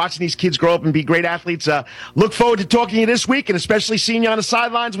I do, watching these kids grow up and be great athletes. Look forward to talking to you this week, and especially seeing you on the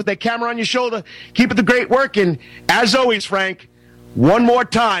sidelines with that camera on your shoulder. Keep up the great work, and as always, Frank, one more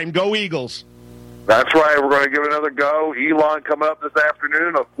time, go Eagles. That's right. We're going to give it another go. Elon coming up this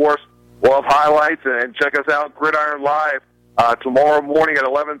afternoon. Of course, we'll have highlights, and check us out, Gridiron Live, tomorrow morning at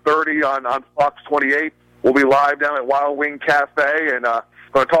 11:30 on Fox 28. We'll be live down at Wild Wing Cafe and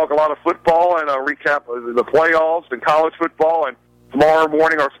going to talk a lot of football and recap the playoffs and college football. And tomorrow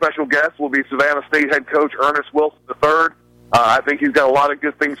morning, our special guest will be Savannah State head coach Ernest Wilson III. I think he's got a lot of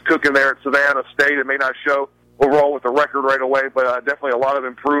good things cooking there at Savannah State. It may not show overall with the record right away, but definitely a lot of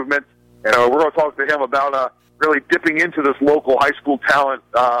improvement. And we're going to talk to him about really dipping into this local high school talent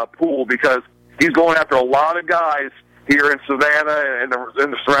pool, because he's going after a lot of guys here in Savannah and in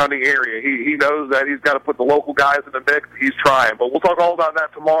the surrounding area. He knows that he's got to put the local guys in the mix. He's trying. But we'll talk all about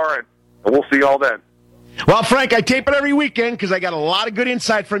that tomorrow, and we'll see you all then. Well, Frank, I tape it every weekend because I got a lot of good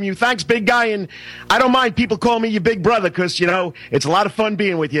insight from you. Thanks, big guy, and I don't mind people calling me your big brother because, you know, it's a lot of fun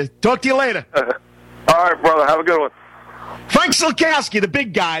being with you. Talk to you later. All right, brother. Have a good one. Frank Sulkowski, the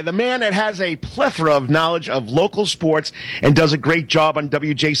big guy, the man that has a plethora of knowledge of local sports and does a great job on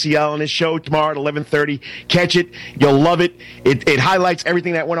WJCL on his show tomorrow at 11:30. Catch it. You'll love it. It highlights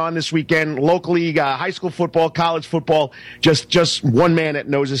everything that went on this weekend locally, high school football, college football, just one man that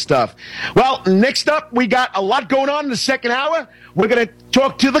knows his stuff. Well, next up, we got a lot going on in the second hour. We're going to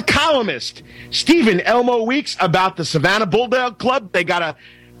talk to the columnist, Stephen Elmo Weeks, about the Savannah Bulldog Club. They got a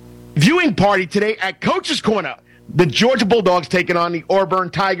viewing party today at Coach's Corner. The Georgia Bulldogs taking on the Auburn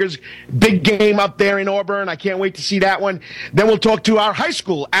Tigers. Big game up there in Auburn. I can't wait to see that one. Then we'll talk to our high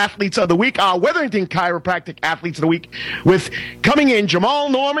school athletes of the week, our Wetherington Chiropractic athletes of the week, with coming in Jamal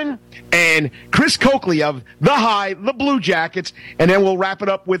Norman and Chris Cokley of the High, the Blue Jackets. And then we'll wrap it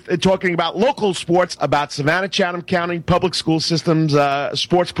up with talking about local sports, about Savannah, Chatham County public school systems,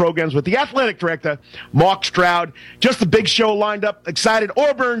 sports programs with the athletic director, Mark Stroud. Just a big show lined up. Excited.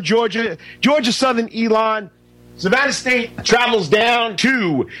 Auburn, Georgia Southern, Elon. Savannah State travels down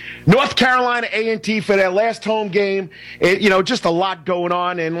to North Carolina A&T for their last home game. Just a lot going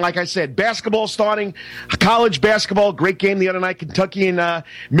on. And like I said, basketball starting, college basketball, great game the other night, Kentucky and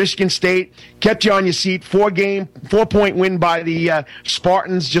Michigan State. Kept you on your seat. 4-point win by the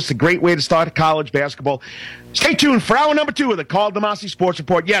Spartans. Just a great way to start college basketball. Stay tuned for hour number 2 of the Karl DeMasi Sports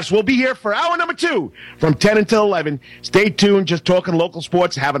Report. Yes, we'll be here for hour number 2 from 10 until 11. Stay tuned, just talking local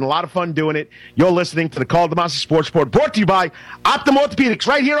sports, having a lot of fun doing it. You're listening to the Karl DeMasi Sports Report, brought to you by Optum Orthopedics,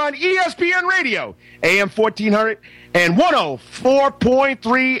 right here on ESPN Radio, AM 1400 and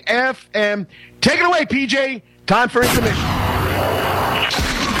 104.3 FM. Take it away, PJ. Time for intermission.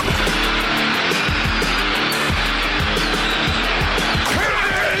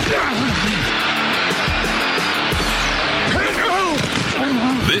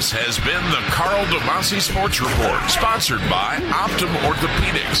 This has been the Karl DeMasi Sports Report, sponsored by Optum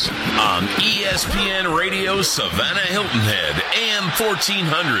Orthopedics on ESPN Radio Savannah Hilton Head, AM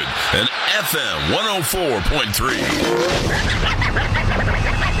 1400 and FM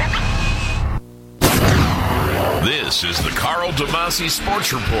 104.3. This is the Karl DeMasi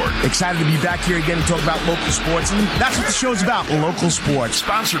Sports Report. Excited to be back here again to talk about local sports, and that's what the show's about, local sports.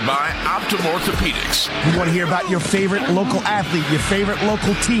 Sponsored by Optum Orthopedics. We want to hear about your favorite local athlete, your favorite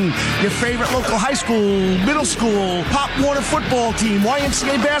local team, your favorite local high school, middle school, Pop Warner football team,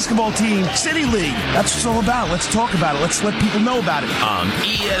 YMCA basketball team, City League. That's what it's all about. Let's talk about it. Let's let people know about it. On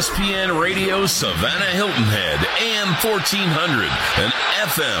ESPN Radio Savannah Hilton Head, AM 1400 and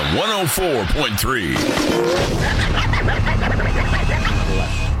FM 104.3.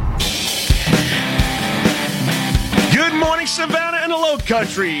 Good morning, Savannah and the Low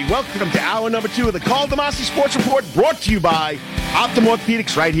Country. Welcome to hour number 2 of the Karl DeMasi Sports Report, brought to you by Optum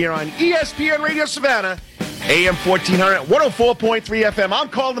Orthopedics, right here on ESPN Radio Savannah, AM 1400, 104.3 FM. I'm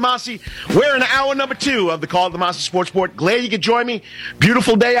Karl DeMasi. We're in hour number 2 of the Karl DeMasi Sports Report. Glad you could join me.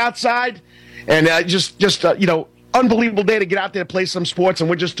 Beautiful day outside. And unbelievable day to get out there to play some sports, and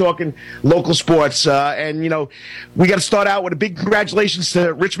we're just talking local sports. And, we got to start out with a big congratulations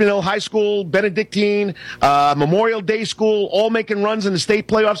to Richmond Hill High School, Benedictine, Memorial Day School, all making runs in the state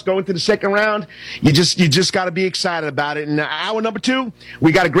playoffs, going to the second round. You just got to be excited about it. And hour number 2,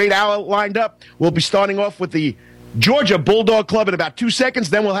 we got a great hour lined up. We'll be starting off with the Georgia Bulldog Club in about 2 seconds.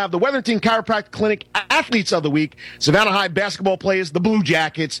 Then we'll have the Wetherington Chiropractic Clinic Athletes of the Week, Savannah High basketball players, the Blue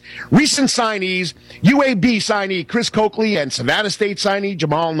Jackets, recent signees, UAB signee Chris Cokley, and Savannah State signee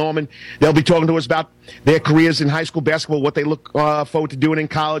Jamal Norman. They'll be talking to us about their careers in high school basketball, what they look forward to doing in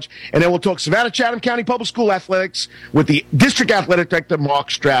college. And then we'll talk Savannah Chatham County Public School Athletics with the District Athletic Director,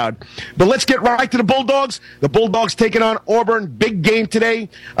 Mark Stroud. But let's get right to the Bulldogs. The Bulldogs taking on Auburn. Big game today.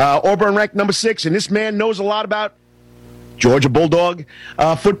 Auburn ranked number 6, and this man knows a lot about Georgia Bulldog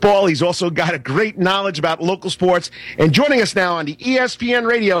football. He's also got a great knowledge about local sports. And joining us now on the ESPN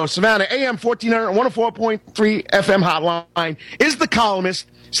Radio, Savannah AM 1400, 104.3 FM hotline is the columnist,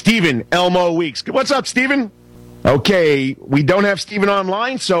 Stephen Elmo Weeks. What's up, Stephen? Okay, we don't have Stephen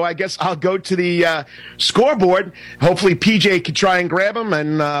online, so I guess I'll go to the scoreboard. Hopefully PJ can try and grab him,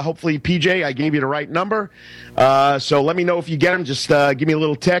 and hopefully PJ, I gave you the right number. So let me know if you get him. Just give me a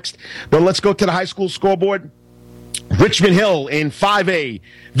little text. But let's go to the high school scoreboard. Richmond Hill in 5A,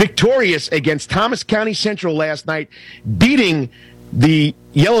 victorious against Thomas County Central last night, beating the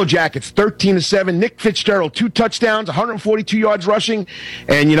Yellow Jackets 13-7. Nick Fitzgerald, 2 touchdowns, 142 yards rushing.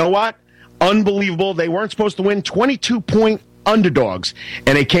 And you know what? Unbelievable. They weren't supposed to win, 22-point underdogs.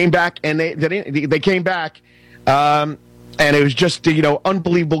 And they came back, and they came back. And it was just,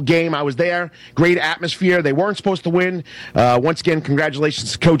 unbelievable game. I was there. Great atmosphere. They weren't supposed to win. Once again,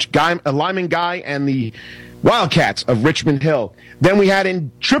 congratulations to Coach Lyman Guy and the Wildcats of Richmond Hill. Then we had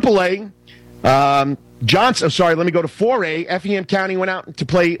in AAA, let me go to 4A. Effingham County went out to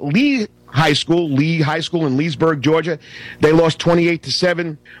play Lee High School in Leesburg, Georgia. They lost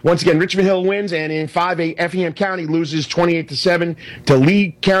 28-7. Once again, Richmond Hill wins, and in 5A, Effingham County loses 28-7 to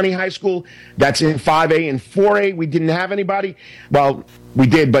Lee County High School. That's in 5A. In 4A, we didn't have anybody. Well, we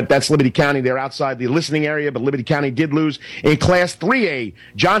did, but that's Liberty County. They're outside the listening area, but Liberty County did lose. In Class 3A,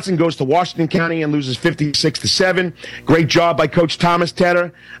 Johnson goes to Washington County and loses 56-7. Great job by Coach Thomas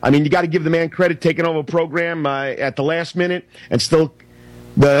Tedder. I mean, you got to give the man credit, taking over a program at the last minute, and still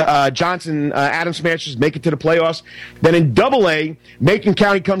the Johnson Adam Smashers make it to the playoffs. Then in AA, Macon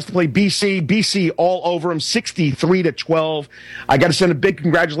County comes to play BC. BC all over them, 63-12. I got to send a big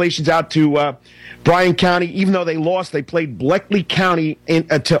congratulations out to Bryan County. Even though they lost, they played Bleckley County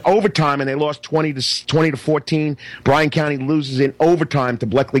to overtime, and they lost 20-14. Bryan County loses in overtime to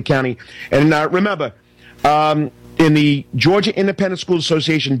Bleckley County. And remember, in the Georgia Independent School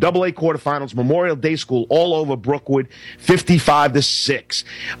Association AA quarterfinals, Memorial Day School all over Brookwood,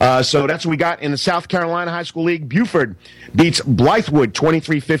 55-6. So that's what we got in the South Carolina High School League. Buford beats Blythewood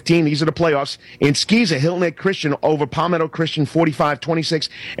 23-15. These are the playoffs. In Skeezer, Hilton Head Christian over Palmetto Christian 45-26.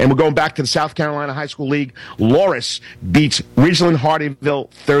 And we're going back to the South Carolina High School League. Loris beats Ridgeland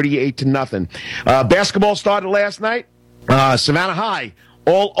Hardyville 38-0. Basketball started last night. Savannah High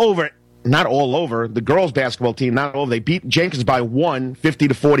all over it. Not all over. The girls' basketball team, not all over. They beat Jenkins by 1,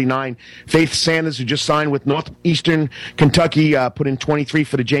 50-49. Faith Sanders, who just signed with Northeastern Kentucky, put in 23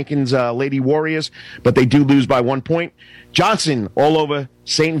 for the Jenkins Lady Warriors, but they do lose by 1 point. Johnson, all over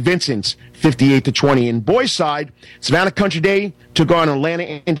St. Vincent's, 58-20. In boys' side, Savannah Country Day took on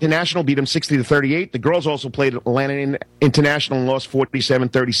Atlanta International, beat them 60-38. The girls also played Atlanta International and lost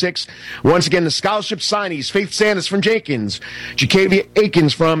 47-36. Once again, the scholarship signees, Faith Sanders from Jenkins, Jacavia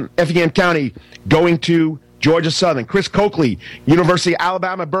Akins from Effingham County, going to Georgia Southern. Chris Cokley, University of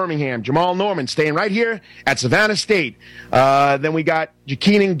Alabama, Birmingham. Jamal Norman staying right here at Savannah State. Then we got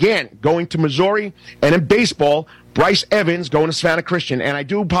Jaqueline Gant going to Missouri. And in baseball, Bryce Evans going to Savannah Christian. And I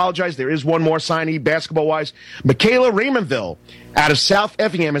do apologize, there is one more signee basketball-wise. Michaela Raymondville out of South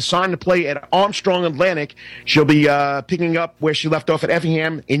Effingham is signed to play at Armstrong Atlantic. She'll be picking up where she left off at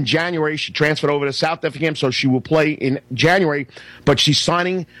Effingham in January. She transferred over to South Effingham, so she will play in January. But she's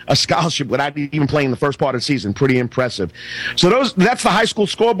signing a scholarship without even playing the first part of the season. Pretty impressive. So that's the high school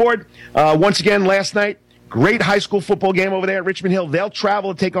scoreboard. Once again, last night, great high school football game over there at Richmond Hill. They'll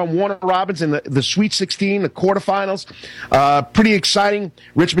travel to take on Warner Robins in the Sweet 16, the quarterfinals. Pretty exciting.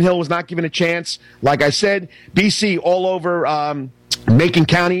 Richmond Hill was not given a chance. Like I said, BC all over Macon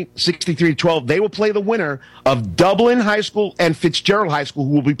County, 63-12. They will play the winner of Dublin High School and Fitzgerald High School,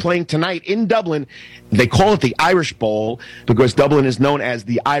 who will be playing tonight in Dublin. They call it the Irish Bowl because Dublin is known as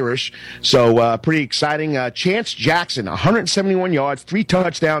the Irish. So pretty exciting. Chance Jackson, 171 yards, 3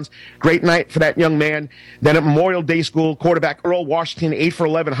 touchdowns. Great night for that young man. Then at Memorial Day School, quarterback Earl Washington, 8 for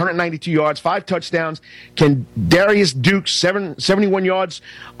 11, 192 yards, 5 touchdowns. Darius Dukes, 71 yards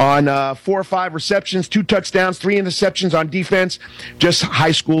on 4 or 5 receptions, 2 touchdowns, 3 interceptions on defense. Just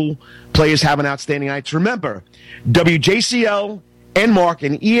high school players having outstanding nights. Remember, WJCL, Enmark,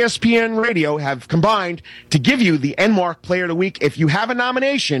 and ESPN Radio have combined to give you the Enmark Player of the Week. If you have a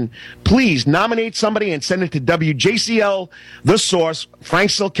nomination, please nominate somebody and send it to WJCL, The Source,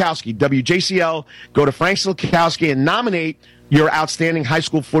 Frank Sulkowski. WJCL, go to Frank Sulkowski and nominate your outstanding high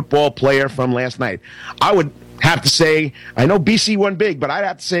school football player from last night. I would have to say, I know BC won big, but I'd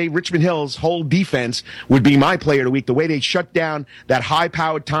have to say Richmond Hill's whole defense would be my player of the week. The way they shut down that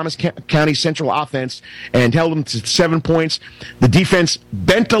high-powered Thomas County Central offense and held them to 7 points. The defense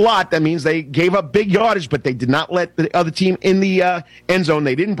bent a lot. That means they gave up big yardage, but they did not let the other team in the end zone.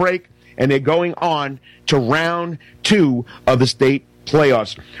 They didn't break, and they're going on to round 2 of the state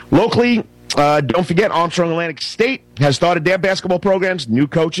playoffs. Locally, don't forget, Armstrong Atlantic State has started their basketball programs. New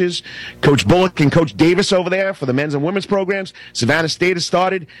coaches, Coach Bullock and Coach Davis over there for the men's and women's programs. Savannah State has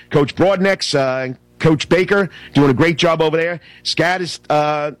started. Coach Broadneck's and Coach Baker doing a great job over there.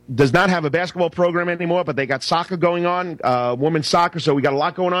 SCAD does not have a basketball program anymore, but they got soccer going on, women's soccer, so we got a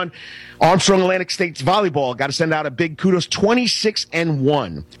lot going on. Armstrong Atlantic State's volleyball, got to send out a big kudos,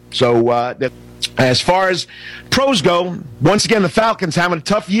 26-1. So as far as pros go, once again, the Falcons having a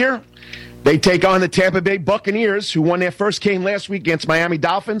tough year. They take on the Tampa Bay Buccaneers, who won their first game last week against Miami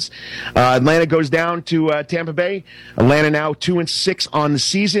Dolphins. Atlanta goes down to Tampa Bay. Atlanta now 2-6 on the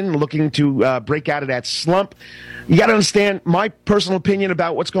season, looking to break out of that slump. You got to understand, my personal opinion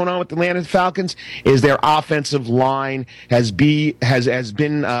about what's going on with the Atlanta Falcons is their offensive line has been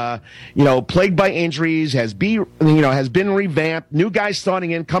plagued by injuries, has been revamped. New guys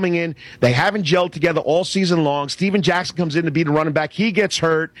starting in, coming in. They haven't gelled together all season long. Steven Jackson comes in to be the running back. He gets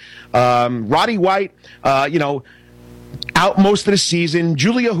hurt. Roddy White, out most of the season.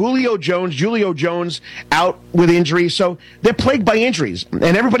 Julio Jones out with injury. So they're plagued by injuries.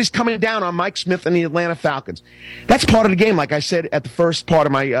 And everybody's coming down on Mike Smith and the Atlanta Falcons. That's part of the game, like I said at the first part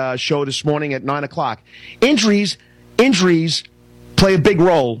of my show this morning at 9 o'clock. Injuries play a big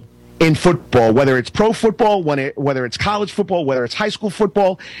role in football, whether it's pro football, whether it's college football, whether it's high school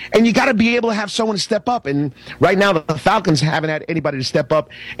football. And you got to be able to have someone to step up. And right now the Falcons haven't had anybody to step up,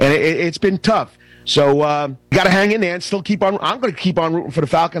 and it's been tough. So you got to hang in there and still keep on. I'm going to keep on rooting for the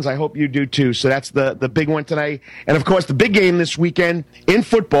Falcons. I hope you do too. So that's the big one tonight. And of course, the big game this weekend in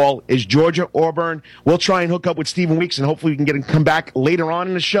football is Georgia Auburn. We'll try and hook up with Stephen Weeks, and hopefully we can get him come back later on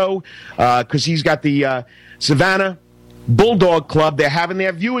in the show because he's got the Savannah Bulldog Club. They're having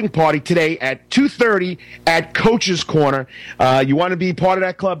their viewing party today at 2:30 at Coach's Corner. You want to be part of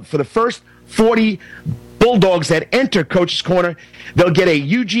that club. For the first 40 Bulldogs that enter Coach's Corner, they'll get a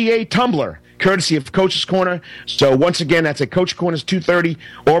UGA tumbler, courtesy of Coach's Corner. So once again, that's at Coach Corner's 2:30.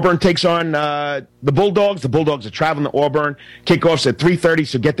 Auburn takes on the Bulldogs. The Bulldogs are traveling to Auburn. Kickoff's at 3:30,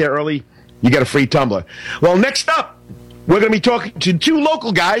 so get there early. You get a free tumbler. Well, next up, we're going to be talking to two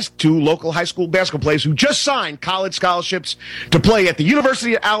local high school basketball players who just signed college scholarships to play at the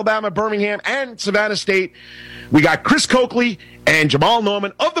University of Alabama, Birmingham, and Savannah State. We got Chris Cokley and Jamal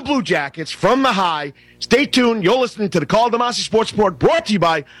Norman of the Blue Jackets from the High. Stay tuned. You're listening to the Karl DeMasi Sports Report, brought to you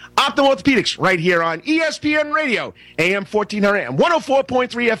by Optum Orthopedics, right here on ESPN Radio, AM 1400 and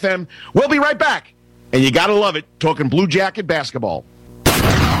 104.3 FM. We'll be right back. And you got to love it, talking Blue Jacket basketball.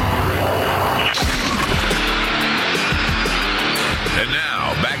 And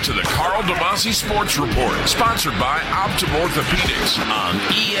now, back to the Karl DeMasi Sports Report, sponsored by Optum Orthopedics on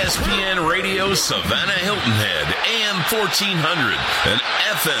ESPN Radio Savannah Hilton Head, AM 1400 and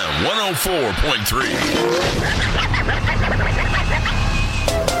FM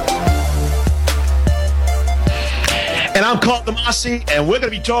And I'm Karl DeMasi, and we're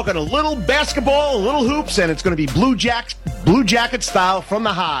going to be talking a little basketball, a little hoops, and it's going to be Blue Jacket style from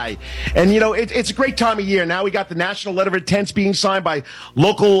the High. And, it's a great time of year. Now we got the national letter of intent being signed by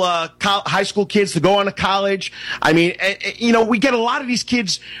local high school kids to go on to college. I mean, we get a lot of these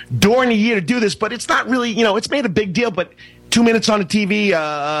kids during the year to do this, but it's not really, it's made a big deal, but 2 minutes on the TV,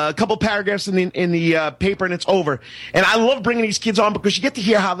 a couple paragraphs in the paper, and it's over. And I love bringing these kids on because you get to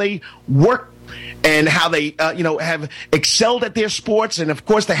hear how they work and how they, have excelled at their sports. And, of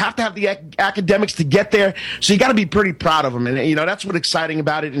course, they have to have the academics to get there. So you got to be pretty proud of them. And, that's what's exciting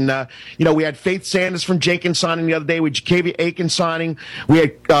about it. And, we had Faith Sanders from Jenkins signing the other day. We had Jacavia Aiken signing. We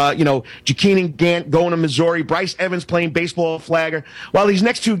had, Jakeenan Gant going to Missouri. Bryce Evans playing baseball flagger. Well, these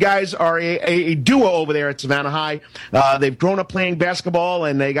next two guys are a duo over there at Savannah High. They've grown up playing basketball,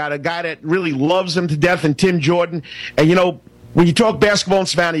 and they got a guy that really loves them to death in Tim Jordan. And, when you talk basketball in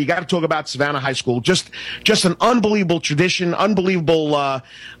Savannah, you got to talk about Savannah High School. Just an unbelievable tradition, unbelievable a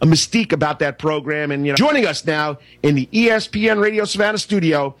mystique about that program. And joining us now in the ESPN Radio Savannah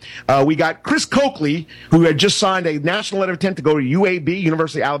studio, we got Chris Cokley, who had just signed a national letter of intent to go to UAB,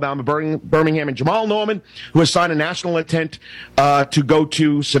 University of Alabama, Birmingham, and Jamal Norman, who has signed a national intent to go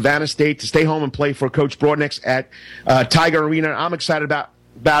to Savannah State to stay home and play for Coach Broadnex at Tiger Arena. I'm excited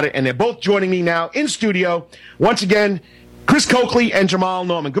about it, and they're both joining me now in studio once again. Chris Cokley and Jamal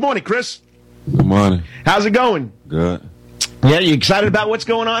Norman. Good morning, Chris. Good morning. How's it going? Good. Yeah, you excited about what's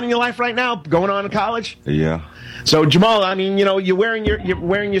going on in your life right now? Going on in college? Yeah. So Jamal, you're wearing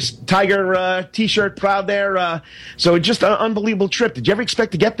your Tiger T-shirt, proud there. So just an unbelievable trip. Did you ever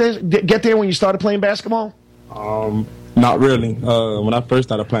expect to get there when you started playing basketball? Not really. When I first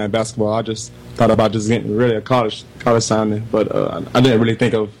started playing basketball, I just thought about just getting really a college signing, but I didn't really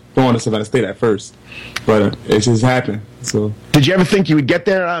think of going to Savannah State at first. But it just happened. So, did you ever think you would get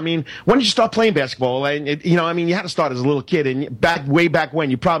there? When did you start playing basketball? And you had to start as a little kid, and way back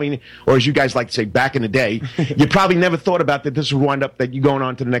when, you probably, or as you guys like to say, back in the day, you probably never thought about that this would wind up that you going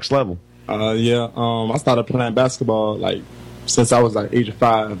on to the next level. I started playing basketball since I was age of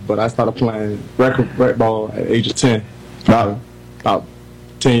 5, but I started playing rec ball at age of 10. About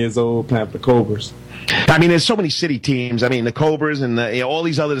 10 years old, playing for the Cobras. There's so many city teams. The Cobras and all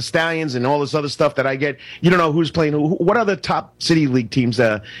these other Stallions and all this other stuff that I get. You don't know who's playing who. What other top city league teams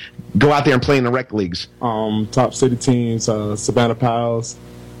go out there and play in the rec leagues? Top city teams, Savannah Pals,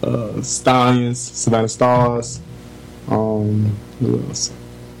 Stallions, Savannah Stars. Who else?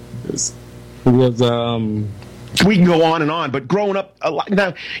 Who was We can go on and on, but growing up,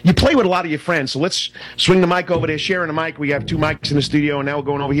 now you play with a lot of your friends, so let's swing the mic over there, sharing the mic. We have 2 mics in the studio, and now we're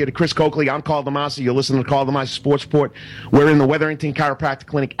going over here to Chris Cokley. I'm Karl DeMasi. You're listening to Karl DeMasi Sports Report. We're in the Wetherington Chiropractic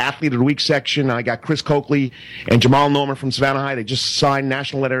Clinic Athlete of the Week section. I got Chris Cokley and Jamal Norman from Savannah High. They just signed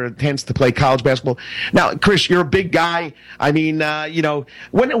national letter of intent to play college basketball. Now, Chris, you're a big guy. When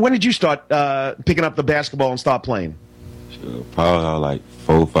did you start picking up the basketball and start playing? Probably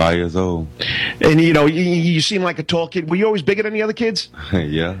 4 or 5 years old. And you seem like a tall kid. Were you always bigger than the other kids?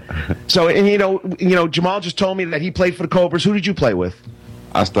 Yeah. So Jamal just told me that he played for the Cobras. Who did you play with?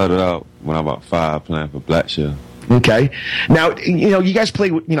 I started out when I was about 5 playing for Blackshill. Okay. Now, you guys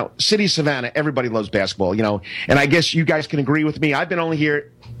play with, City of Savannah. Everybody loves basketball, and I guess you guys can agree with me. I've been only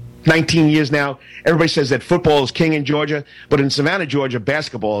here 19 years now. Everybody says that football is king in Georgia, but in Savannah, Georgia,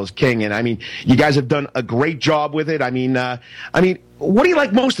 basketball is king. And you guys have done a great job with it. What do you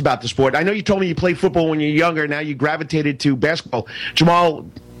like most about the sport? I know you told me you played football when you were younger. Now you gravitated to basketball. Jamal,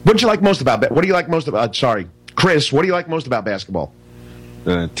 what did you like most about that? What do you like most about? Chris, what do you like most about basketball?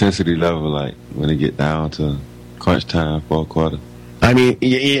 The intensity level, when it get down to crunch time, 4 quarter.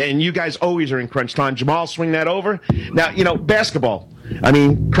 And you guys always are in crunch time. Jamal, swing that over. Now, basketball.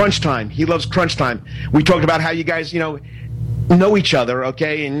 Crunch time. He loves crunch time. We talked about how you guys, know each other,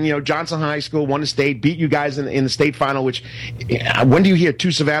 okay? And, Johnson High School won the state, beat you guys in the state final, which, when do you hear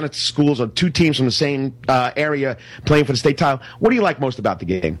 2 Savannah schools or 2 teams from the same area playing for the state title? What do you like most about the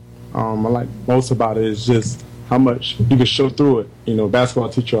game? I like most about it is just how much you can show through it. Basketball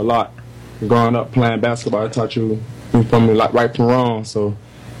teach you a lot. Growing up playing basketball, it taught you from right from wrong. So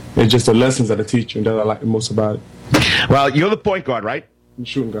it's just the lessons that it teach you that I like the most about it. Well, you're the point guard, right?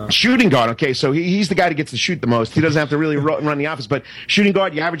 Shooting guard. Shooting guard, okay. So he's the guy that gets to shoot the most. He doesn't have to really run the offense. But shooting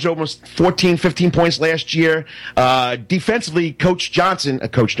guard, you averaged almost 14, 15 points last year. Defensively, Coach Jordan,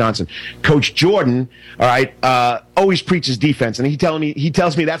 all right, always preaches defense. And he tells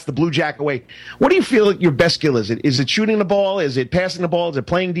me that's the blue jack away. What do you feel your best skill is? Is it shooting the ball? Is it passing the ball? Is it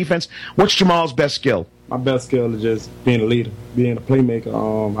playing defense? What's Jamal's best skill? My best skill is just being a leader, being a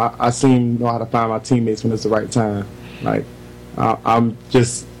playmaker. I seem to know how to find my teammates when it's the right time. I'm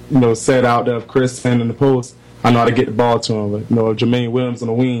just, set out there. If Chris standing in the post, I know how to get the ball to him. But, if Jermaine Williams on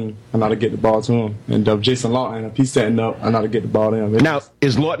the wing, I know how to get the ball to him. And if Jason Lawton, if he's setting up, I know how to get the ball to him. Now,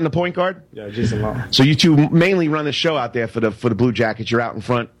 is Lawton the point guard? Yeah, Jason Lawton. So you two mainly run the show out there for the Blue Jackets. You're out in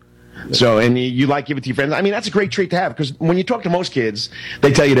front. So, and you like give it to your friends. That's a great trait to have, because when you talk to most kids,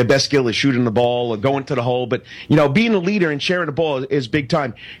 they tell you their best skill is shooting the ball or going to the hole. But, being a leader and sharing the ball is big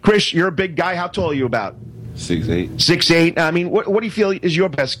time. Chris, you're a big guy. How tall are you about? 6'8". 6'8". I mean, what do you feel is your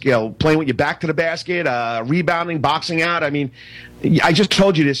best skill? Playing with your back to the basket, rebounding, boxing out? I mean, I just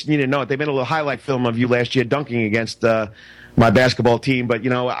told you this, and you didn't know it. They made a little highlight film of you last year dunking against my basketball team. But,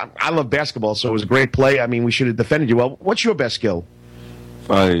 I love basketball, so it was a great play. I mean, we should have defended you well. What's your best skill?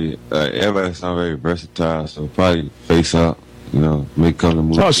 Probably, everybody sounds very versatile, so probably face up, make a couple of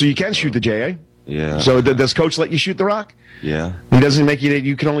moves. Oh, so you can shoot the J, eh? Yeah. So does Coach let you shoot the rock? Yeah. He doesn't make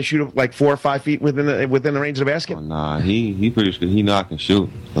you can only shoot like 4 or 5 feet within the range of the basket? Oh, nah, he pretty good. He know I can shoot.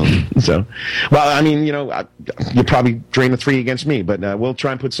 So, well, I mean, you probably drain a 3 against me, but we'll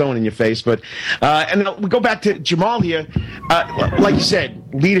try and put someone in your face. But and then we go back to Jamal here. Like you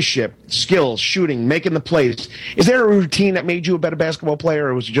said, leadership, skills, shooting, making the plays. Is there a routine that made you a better basketball player,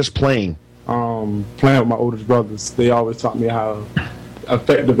 or was it just playing? Playing with my oldest brothers. They always taught me how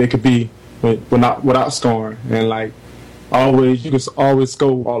effective it could be without scoring, and you can always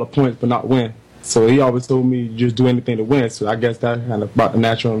score all the points but not win. So he always told me just do anything to win. So I guess that kind of brought the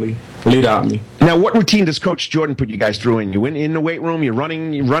naturally lead out of me. Now, what routine does Coach Jordan put you guys through? You in the weight room, you're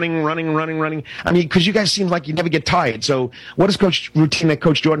running. I mean, because you guys seem like you never get tired. So what is routine that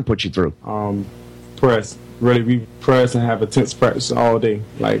Coach Jordan puts you through? Press. Really, we press and have intense practice all day,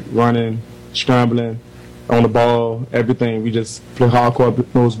 like running, scrambling, on the ball, everything. We just play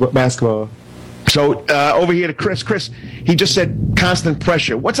hardcore basketball. So over here to Chris. Chris, he just said constant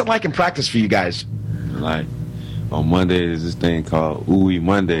pressure. What's it like in practice for you guys? Like on Monday, there's this thing called Ooey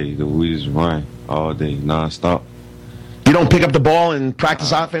Monday that we just run all day, nonstop. You don't pick up the ball and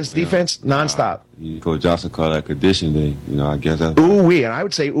practice offense, defense, nonstop. Coach Johnson called that condition day. I guess that's ooey, and I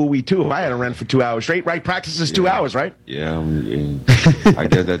would say ooey too. If I had to run for 2 hours straight, right? Practice is 2 hours, right? Yeah, and I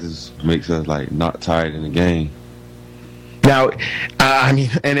guess that just makes us not tired in the game. Now, and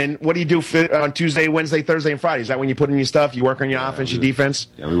then what do you do on Tuesday, Wednesday, Thursday, and Friday? Is that when you put in your stuff? You work on your offense, your defense?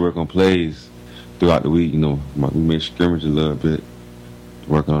 Yeah, we work on plays throughout the week. We make scrimmage a little bit,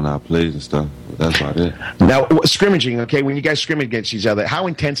 working on our plays and stuff. That's about it. Now, scrimmaging, okay, when you guys scrimmage against each other, how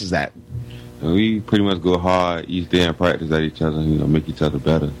intense is that? We pretty much go hard each day and practice at each other, make each other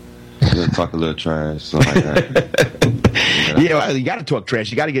better. Talk a little trash, something like that. Yeah, you got to talk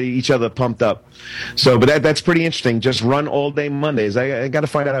trash. You got to get each other pumped up. So, but that's pretty interesting. Just run all day Mondays. I got to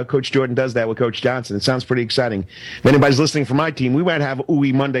find out how Coach Jordan does that with Coach Johnson. It sounds pretty exciting. If anybody's listening from my team, we might have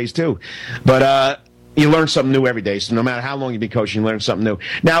ooey Mondays too. But you learn something new every day. So no matter how long you've been coaching, you learn something new.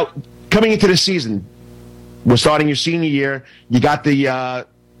 Now, coming into the season, we're starting your senior year. You got the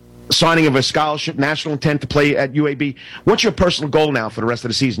signing of a scholarship, national intent to play at UAB. What's your personal goal now for the rest of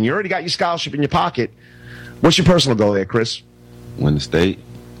the season? You already got your scholarship in your pocket. What's your personal goal there, Chris? Win the state.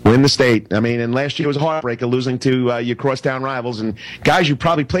 Win the state. I mean, and last year was a heartbreaker losing to your crosstown rivals and guys you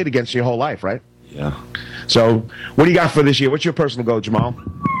probably played against your whole life, right? Yeah. So what do you got for this year? What's your personal goal, Jamal?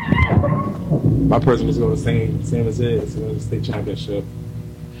 My personal goal is the same as his, win the state championship.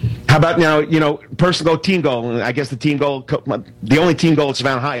 How about now, personal goal, team goal? I guess the only team goal at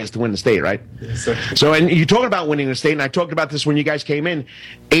Savannah High is to win the state, right? Yes, sir. So, and you're talking about winning the state, and I talked about this when you guys came in.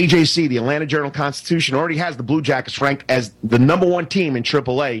 AJC, the Atlanta Journal-Constitution, already has the Blue Jackets ranked as the #1 team in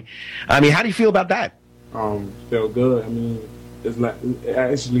AAA. I mean, how do you feel about that? Feel good. I mean, it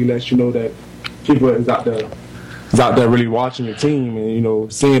actually lets you know that people is out there really watching your team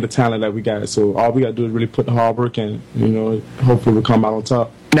and, seeing the talent that we got. So all we got to do is really put the hard work in, hopefully we'll come out on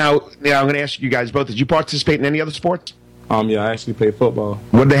top. Now, I'm going to ask you guys both, did you participate in any other sports? Yeah, I actually played football.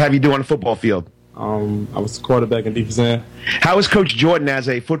 What did they have you do on the football field? I was quarterback and defensive end. How is Coach Jordan as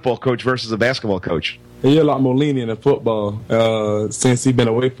a football coach versus a basketball coach? He's a lot more lenient in football since he's been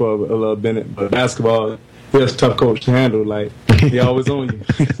away for a little bit. But basketball, he's a tough coach to handle. He always on you.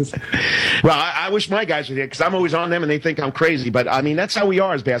 Well, I wish my guys were here because I'm always on them and they think I'm crazy. But, I mean, that's how we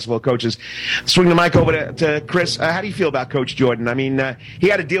are as basketball coaches. Swing the mic over to Chris. How do you feel about Coach Jordan? I mean, he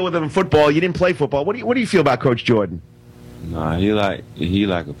had to deal with him in football. You didn't play football. What do you feel about Coach Jordan? Nah, he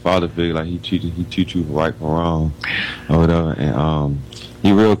like a father figure. He treat you right or wrong or whatever. And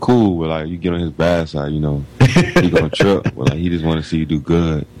he real cool. But you get on his bad side, he gonna trip. But he just want to see you do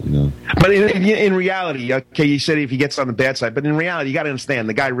good, But in reality, okay, you said if he gets on the bad side, but in reality, you got to understand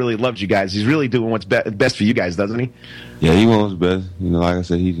the guy really loves you guys. He's really doing what's best for you guys, doesn't he? Yeah, he wants best. Like I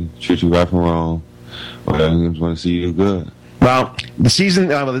said, he treats you right from wrong. But he just want to see you do good. Well, the season,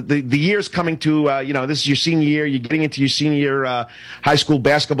 the year's coming to, this is your senior year. You're getting into your senior year high school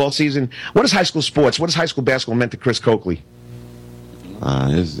basketball season. What is high school sports? What is high school basketball meant to Chris Cokley?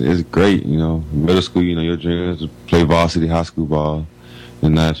 It's great, Middle school, your dream is to play varsity high school ball.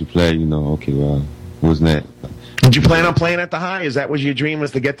 And now that you play, okay, well, who's next? Did you plan on playing at the high? Is that what your dream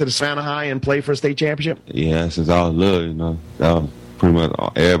was, to get to the Savannah High and play for a state championship? Yeah, since I was little, that was pretty much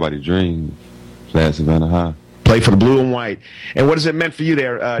everybody's dream. play at Savannah High. Play for the blue and white. And what has it meant for you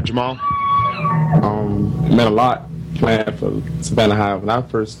there, Jamal? It meant a lot playing for Savannah High. When I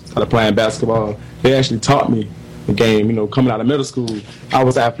first started playing basketball, they actually taught me the game. You know, coming out of middle school, I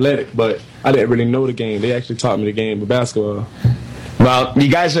was athletic, but I didn't really know the game. They actually taught me the game of basketball. Well, you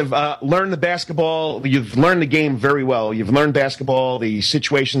guys have learned the basketball. You've learned the game very well. You've learned basketball, the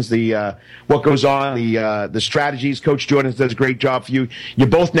situations, the what goes on, the strategies. Coach Jordan does a great job for you. You're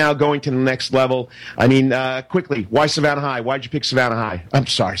both now going to the next level. I mean, quickly, why Savannah High? Why'd you pick Savannah High? I'm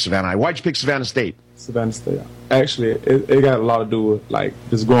sorry, Savannah High. Why'd you pick Savannah State? Savannah State. Actually, it got a lot to do with, like,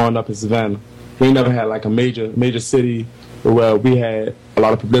 just growing up in Savannah. We never had, like, a major city where we had a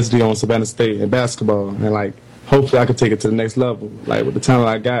lot of publicity on Savannah State and basketball. And, like, hopefully I could take it to the next level. Like, with the talent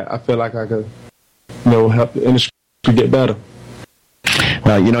I got, I feel like I could, you know, help the industry get better.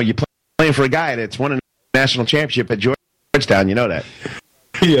 Well, you know, you're playing for a guy that's won a national championship at Georgetown. You know that.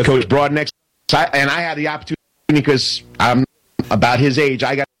 Yes. Coach Broadneck. And I had the opportunity, because I'm about his age,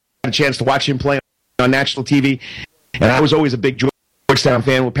 I got a chance to watch him play on national TV. And I was always a big Georgetown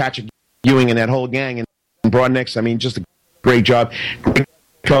fan with Patrick Ewing and that whole gang. And Broadneck, I mean, just a great job. Great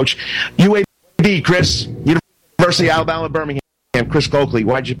coach. UAB, Chris. University of Alabama, Birmingham. Chris Cokley.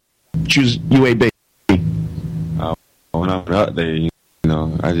 Why'd you choose UAB? When I was out there, you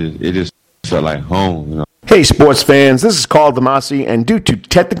know, it just felt like home, you know. Hey, sports fans, this is Karl DeMasi, and due to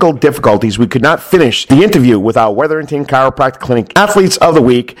technical difficulties, we could not finish the interview with our Wetherington Chiropractic Clinic athletes of the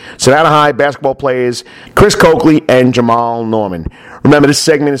week, Savannah High basketball players Chris Cokley and Jamal Norman. Remember, this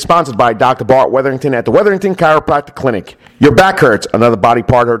segment is sponsored by Dr. Bart Wetherington at the Wetherington Chiropractic Clinic. Your back hurts, another body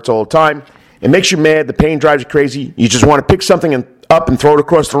part hurts all the time. It makes you mad, the pain drives you crazy. You just want to pick something up and throw it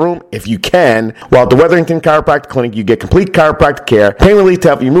across the room if you can. While at the Wetherington Chiropractic Clinic, you get complete chiropractic care, pain relief to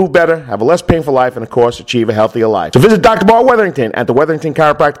help you move better, have a less painful life, and of course, achieve a healthier life. So visit Dr. Bart Wetherington at the Wetherington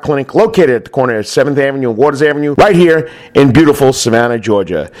Chiropractic Clinic, located at the corner of 7th Avenue and Waters Avenue, right here in beautiful Savannah,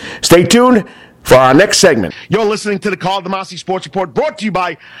 Georgia. Stay tuned for our next segment. You're listening to the Karl DeMasi Sports Report, brought to you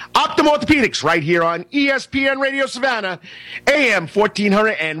by Optum Orthopedics, right here on ESPN Radio Savannah, AM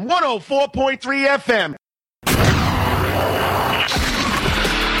 1400 and 104.3 FM.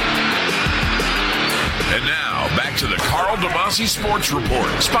 And now, back to the Karl DeMasi Sports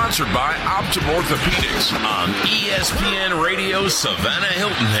Report, sponsored by Optum Orthopedics on ESPN Radio Savannah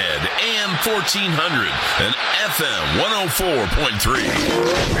Hilton Head, AM 1400 and FM 104.3.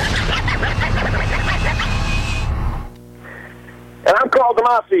 And I'm Karl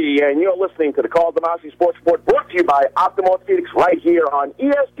DeMasi, and you're listening to the Karl DeMasi Sports Report, brought to you by Optum Orthopedics right here on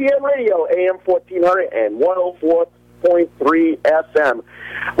ESPN Radio, AM 1400 and 104.3 FM.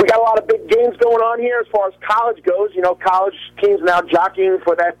 We got a lot of big games going on here as far as college goes. You know, college teams now jockeying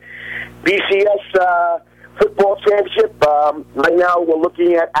for that BCS football championship. Right now we're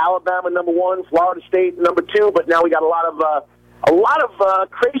looking at Alabama #1, Florida State #2, but now we got a lot of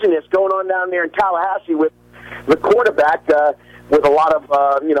craziness going on down there in Tallahassee with the quarterback with a lot of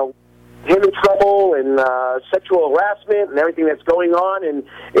him in trouble and sexual harassment and everything that's going on, and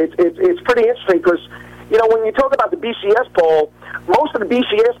it's pretty interesting because, you know, when you talk about the BCS poll, most of the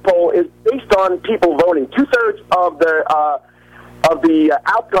BCS poll is based on people voting. 2/3 of the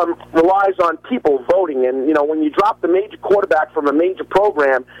outcome relies on people voting, and, you know, when you drop the major quarterback from a major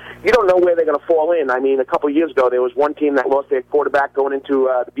program, you don't know where they're going to fall in. I mean, a couple of years ago, there was one team that lost their quarterback going into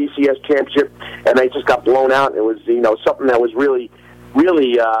the BCS championship, and they just got blown out. It was, you know, something that was really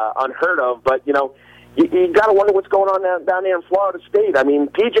unheard of. But, you know, you got to wonder what's going on down there in Florida State. I mean,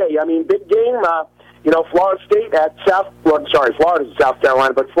 PJ, big game. Florida State at Florida's in South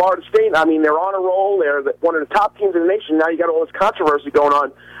Carolina, but Florida State, I mean, they're on a roll. They're one of the top teams in the nation. Now you got all this controversy going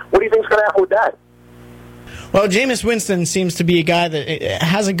on. What do you think's going to happen with that? Well, Jameis Winston seems to be a guy that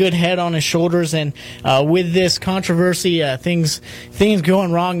has a good head on his shoulders, and with this controversy, things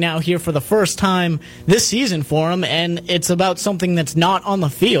going wrong now here for the first time this season for him, and it's about something that's not on the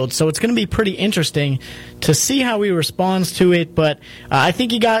field. So it's going to be pretty interesting to see how he responds to it. But I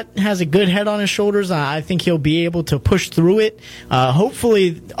think he has a good head on his shoulders. I think he'll be able to push through it.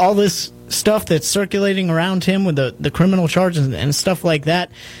 Hopefully, all this stuff that's circulating around him with the criminal charges and stuff like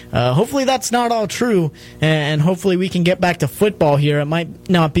that, hopefully that's not all true, and hopefully we can get back to football here. It might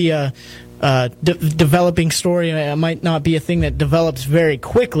not be a developing story. It might not be a thing that develops very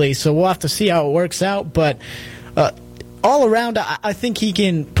quickly, so we'll have to see how it works out. But all around, I think he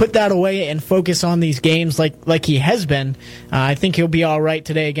can put that away and focus on these games like he has been. I think he'll be all right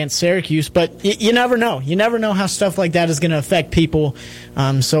today against Syracuse, but you never know. You never know how stuff like that is going to affect people.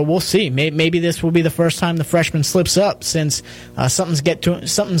 So we'll see. Maybe this will be the first time the freshman slips up, since something's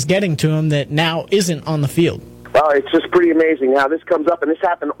getting to him that now isn't on the field. It's just pretty amazing how this comes up, and this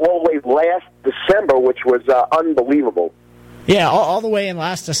happened all the way last December, which was unbelievable. Yeah, all the way in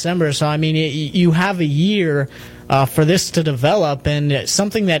last December. So, I mean, you have a year for this to develop, and it's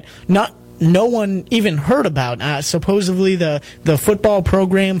something that no one even heard about. Supposedly, the football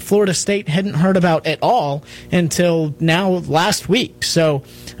program, Florida State, hadn't heard about at all until now, last week. So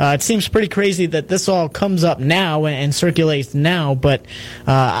it seems pretty crazy that this all comes up now and circulates now. But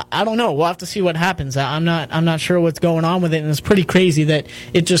I don't know. We'll have to see what happens. I'm not sure what's going on with it, and it's pretty crazy that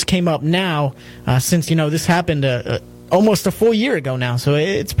it just came up now, since this happened almost a full year ago now. So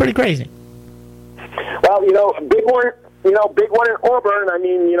it's pretty crazy. Well, big one. Big one in Auburn. I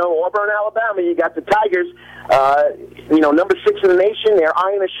mean, Auburn, Alabama. You got the Tigers, number 6 in the nation. They're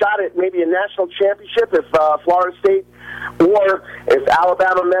eyeing a shot at maybe a national championship if Florida State or if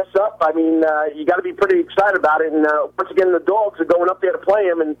Alabama mess up. I mean, you got to be pretty excited about it. And once again, the Dogs are going up there to play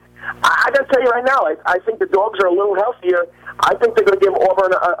them. And I got to tell you right now, I think the Dogs are a little healthier. I think they're going to give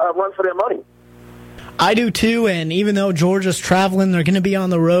Auburn a run for their money. I do too, and even though Georgia's traveling, they're going to be on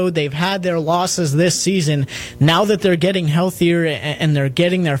the road. They've had their losses this season. Now that they're getting healthier and they're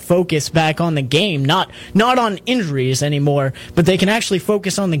getting their focus back on the game, not on injuries anymore, but they can actually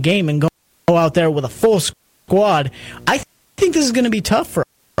focus on the game and go out there with a full squad. I think this is going to be tough for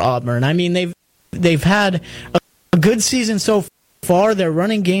Auburn. I mean, they've had a good season so far. Their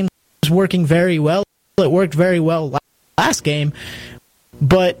running game is working very well. It worked very well last game,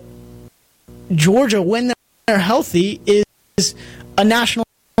 but Georgia, when they're healthy, is a national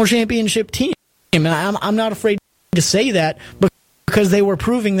championship team. And I'm not afraid to say that because they were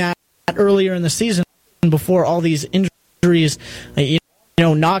proving that earlier in the season before all these injuries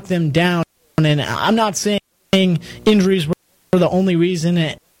knocked them down. And I'm not saying injuries were the only reason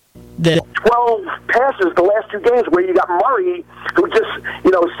that 12 passes the last 2 games where you got Murray, who just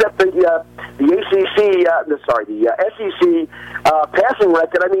set the SEC passing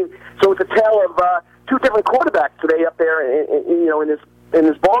record. I mean, so it's a tale of 2 different quarterbacks today up there in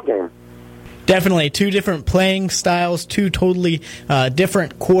this ball game. Definitely 2 different playing styles, 2 totally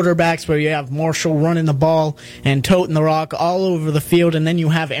different quarterbacks where you have Marshall running the ball and toting the rock all over the field, and then you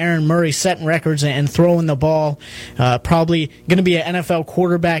have Aaron Murray setting records and throwing the ball. Probably going to be an NFL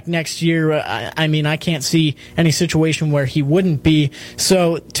quarterback next year. I mean, I can't see any situation where he wouldn't be.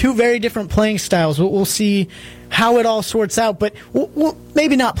 So 2 very different playing styles. We'll see how it all sorts out, but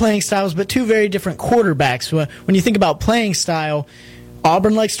maybe not playing styles, but 2 very different quarterbacks. When you think about playing style,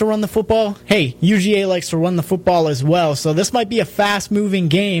 Auburn likes to run the football. Hey, UGA likes to run the football as well. So this might be a fast-moving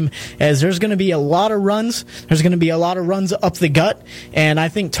game as there's going to be a lot of runs. There's going to be a lot of runs up the gut. And I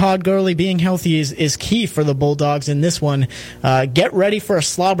think Todd Gurley being healthy is key for the Bulldogs in this one. Get ready for a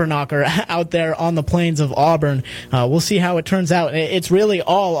slobber knocker out there on the plains of Auburn. We'll see how it turns out. It's really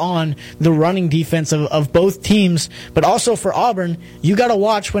all on the running defense of both teams. But also for Auburn, you got to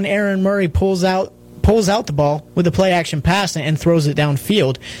watch when Aaron Murray pulls out the ball with a play-action pass and throws it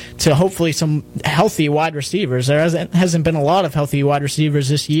downfield to hopefully some healthy wide receivers. There hasn't been a lot of healthy wide receivers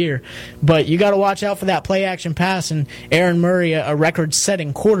this year, but you got to watch out for that play-action pass, and Aaron Murray, a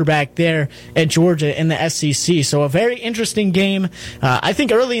record-setting quarterback there at Georgia in the SEC. So a very interesting game. I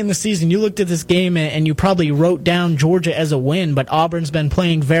think early in the season you looked at this game and you probably wrote down Georgia as a win, but Auburn's been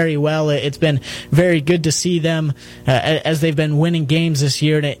playing very well. It's been very good to see them as they've been winning games this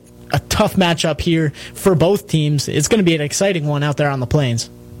year, and a tough matchup here for both teams. It's going to be an exciting one out there on the plains.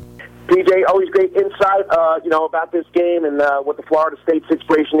 PJ, always great insight, about this game and what the Florida State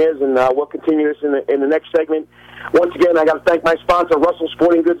situation is, and we'll continue this in the next segment. Once again, I got to thank my sponsor, Russell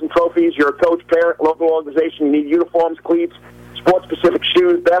Sporting Goods and Trophies. You're a coach, parent, local organization. You need uniforms, cleats, sports-specific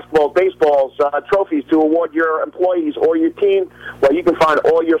shoes, basketballs, baseballs, trophies to award your employees or your team. Well, you can find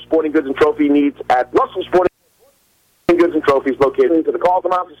all your sporting goods and trophy needs at Russell Sporting Goods and Trophies, located to the Karl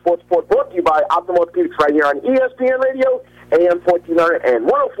DeMasi Sports Report, brought to you by Optum Orthopedics right here on ESPN Radio, AM 1400 and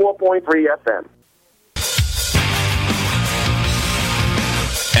 104.3 FM.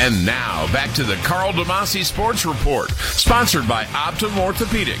 And now, back to the Karl DeMasi Sports Report, sponsored by Optum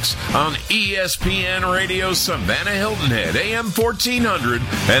Orthopedics on ESPN Radio Savannah Hilton Head, AM 1400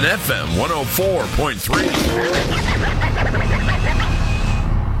 and FM 104.3.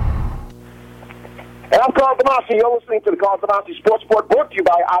 And I'm Karl DeMasi. You're listening to the Karl DeMasi Sports Report, brought to you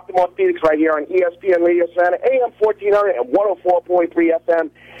by Optum Orthopedics right here on ESPN Radio Savannah, AM 1400 and 104.3 FM.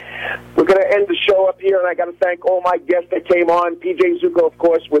 We're going to end the show up here, and I got to thank all my guests that came on. PJ Zucco, of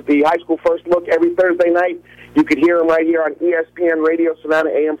course, with the High School First Look every Thursday night. You could hear him right here on ESPN Radio Savannah,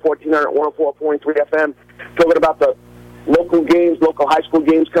 AM 1400 and 104.3 FM, talking about the local games, local high school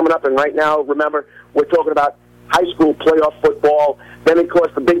games coming up. And right now, remember, we're talking about high school playoff football. Then, of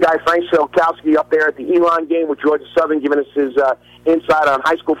course, the big guy, Frank Sulkowski, up there at the Elon game with Georgia Southern, giving us his insight on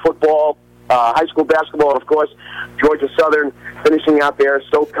high school football, high school basketball, and, of course, Georgia Southern finishing out their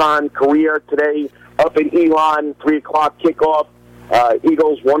SoCon career today up in Elon, 3 o'clock kickoff.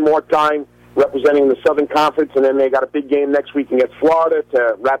 Eagles one more time representing the Southern Conference, and then they got a big game next week against Florida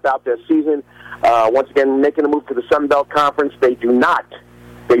to wrap out their season. Once again, making a move to the Sun Belt Conference. They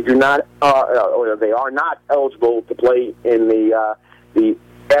are not eligible to play in the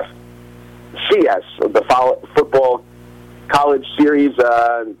FCS, the football college series.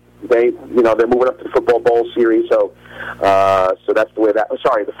 They're moving up to the football bowl series. So that's the way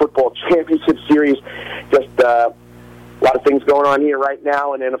the football championship series. Just a lot of things going on here right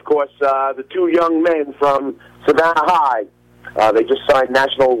now. And then, of course, the two young men from Savannah High. They just signed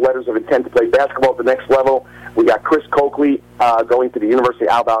national letters of intent to play basketball at the next level. We got Chris Cokley going to the University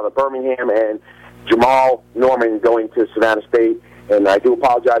of Alabama at Birmingham, and Jamal Norman going to Savannah State. And I do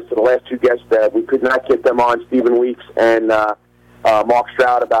apologize to the last two guests that we could not get them on, Stephen Weeks and Mark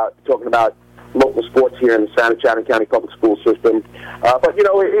Stroud, talking about local sports here in the Savannah County Public School System. But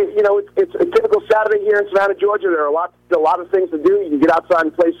it's a typical Saturday here in Savannah, Georgia. There are a lot of things to do. You can get outside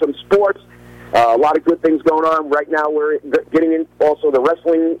and play some sports. A lot of good things going on. Right now we're getting in also the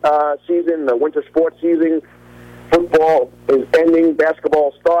wrestling season, the winter sports season. Football is ending.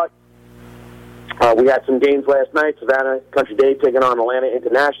 Basketball start. We had some games last night. Savannah Country Day taking on Atlanta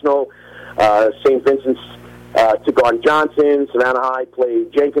International. St. Vincent's took on Johnson. Savannah High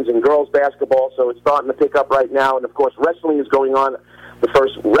played Jenkins in girls basketball. So it's starting to pick up right now. And, of course, wrestling is going on. The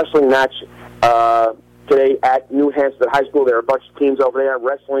first wrestling match today at New Hampstead High School. There are a bunch of teams over there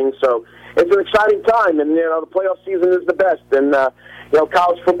wrestling. So it's an exciting time, and the playoff season is the best. And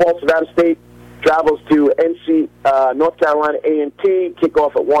college football, Savannah State travels to North Carolina A&T.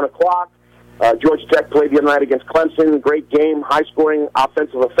 Kickoff at 1 o'clock. Georgia Tech played the other night against Clemson. Great game, high-scoring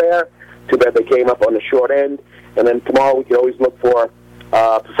offensive affair. Too bad they came up on the short end. And then tomorrow we can always look for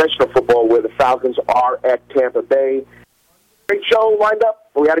professional football where the Falcons are at Tampa Bay. Great show lined up.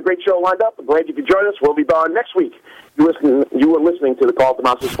 We had a great show lined up. I'm glad you could join us. We'll be on next week. You were listening to the Karl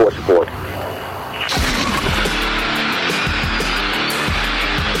DeMasi Sports Report.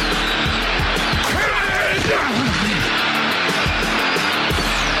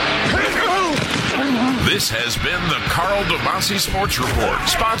 This has been the Karl DeMasi Sports Report,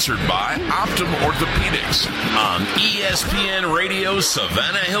 sponsored by Optum Orthopedics on ESPN Radio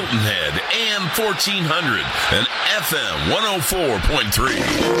Savannah Hilton Head, AM 1400 and FM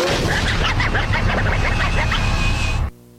 104.3.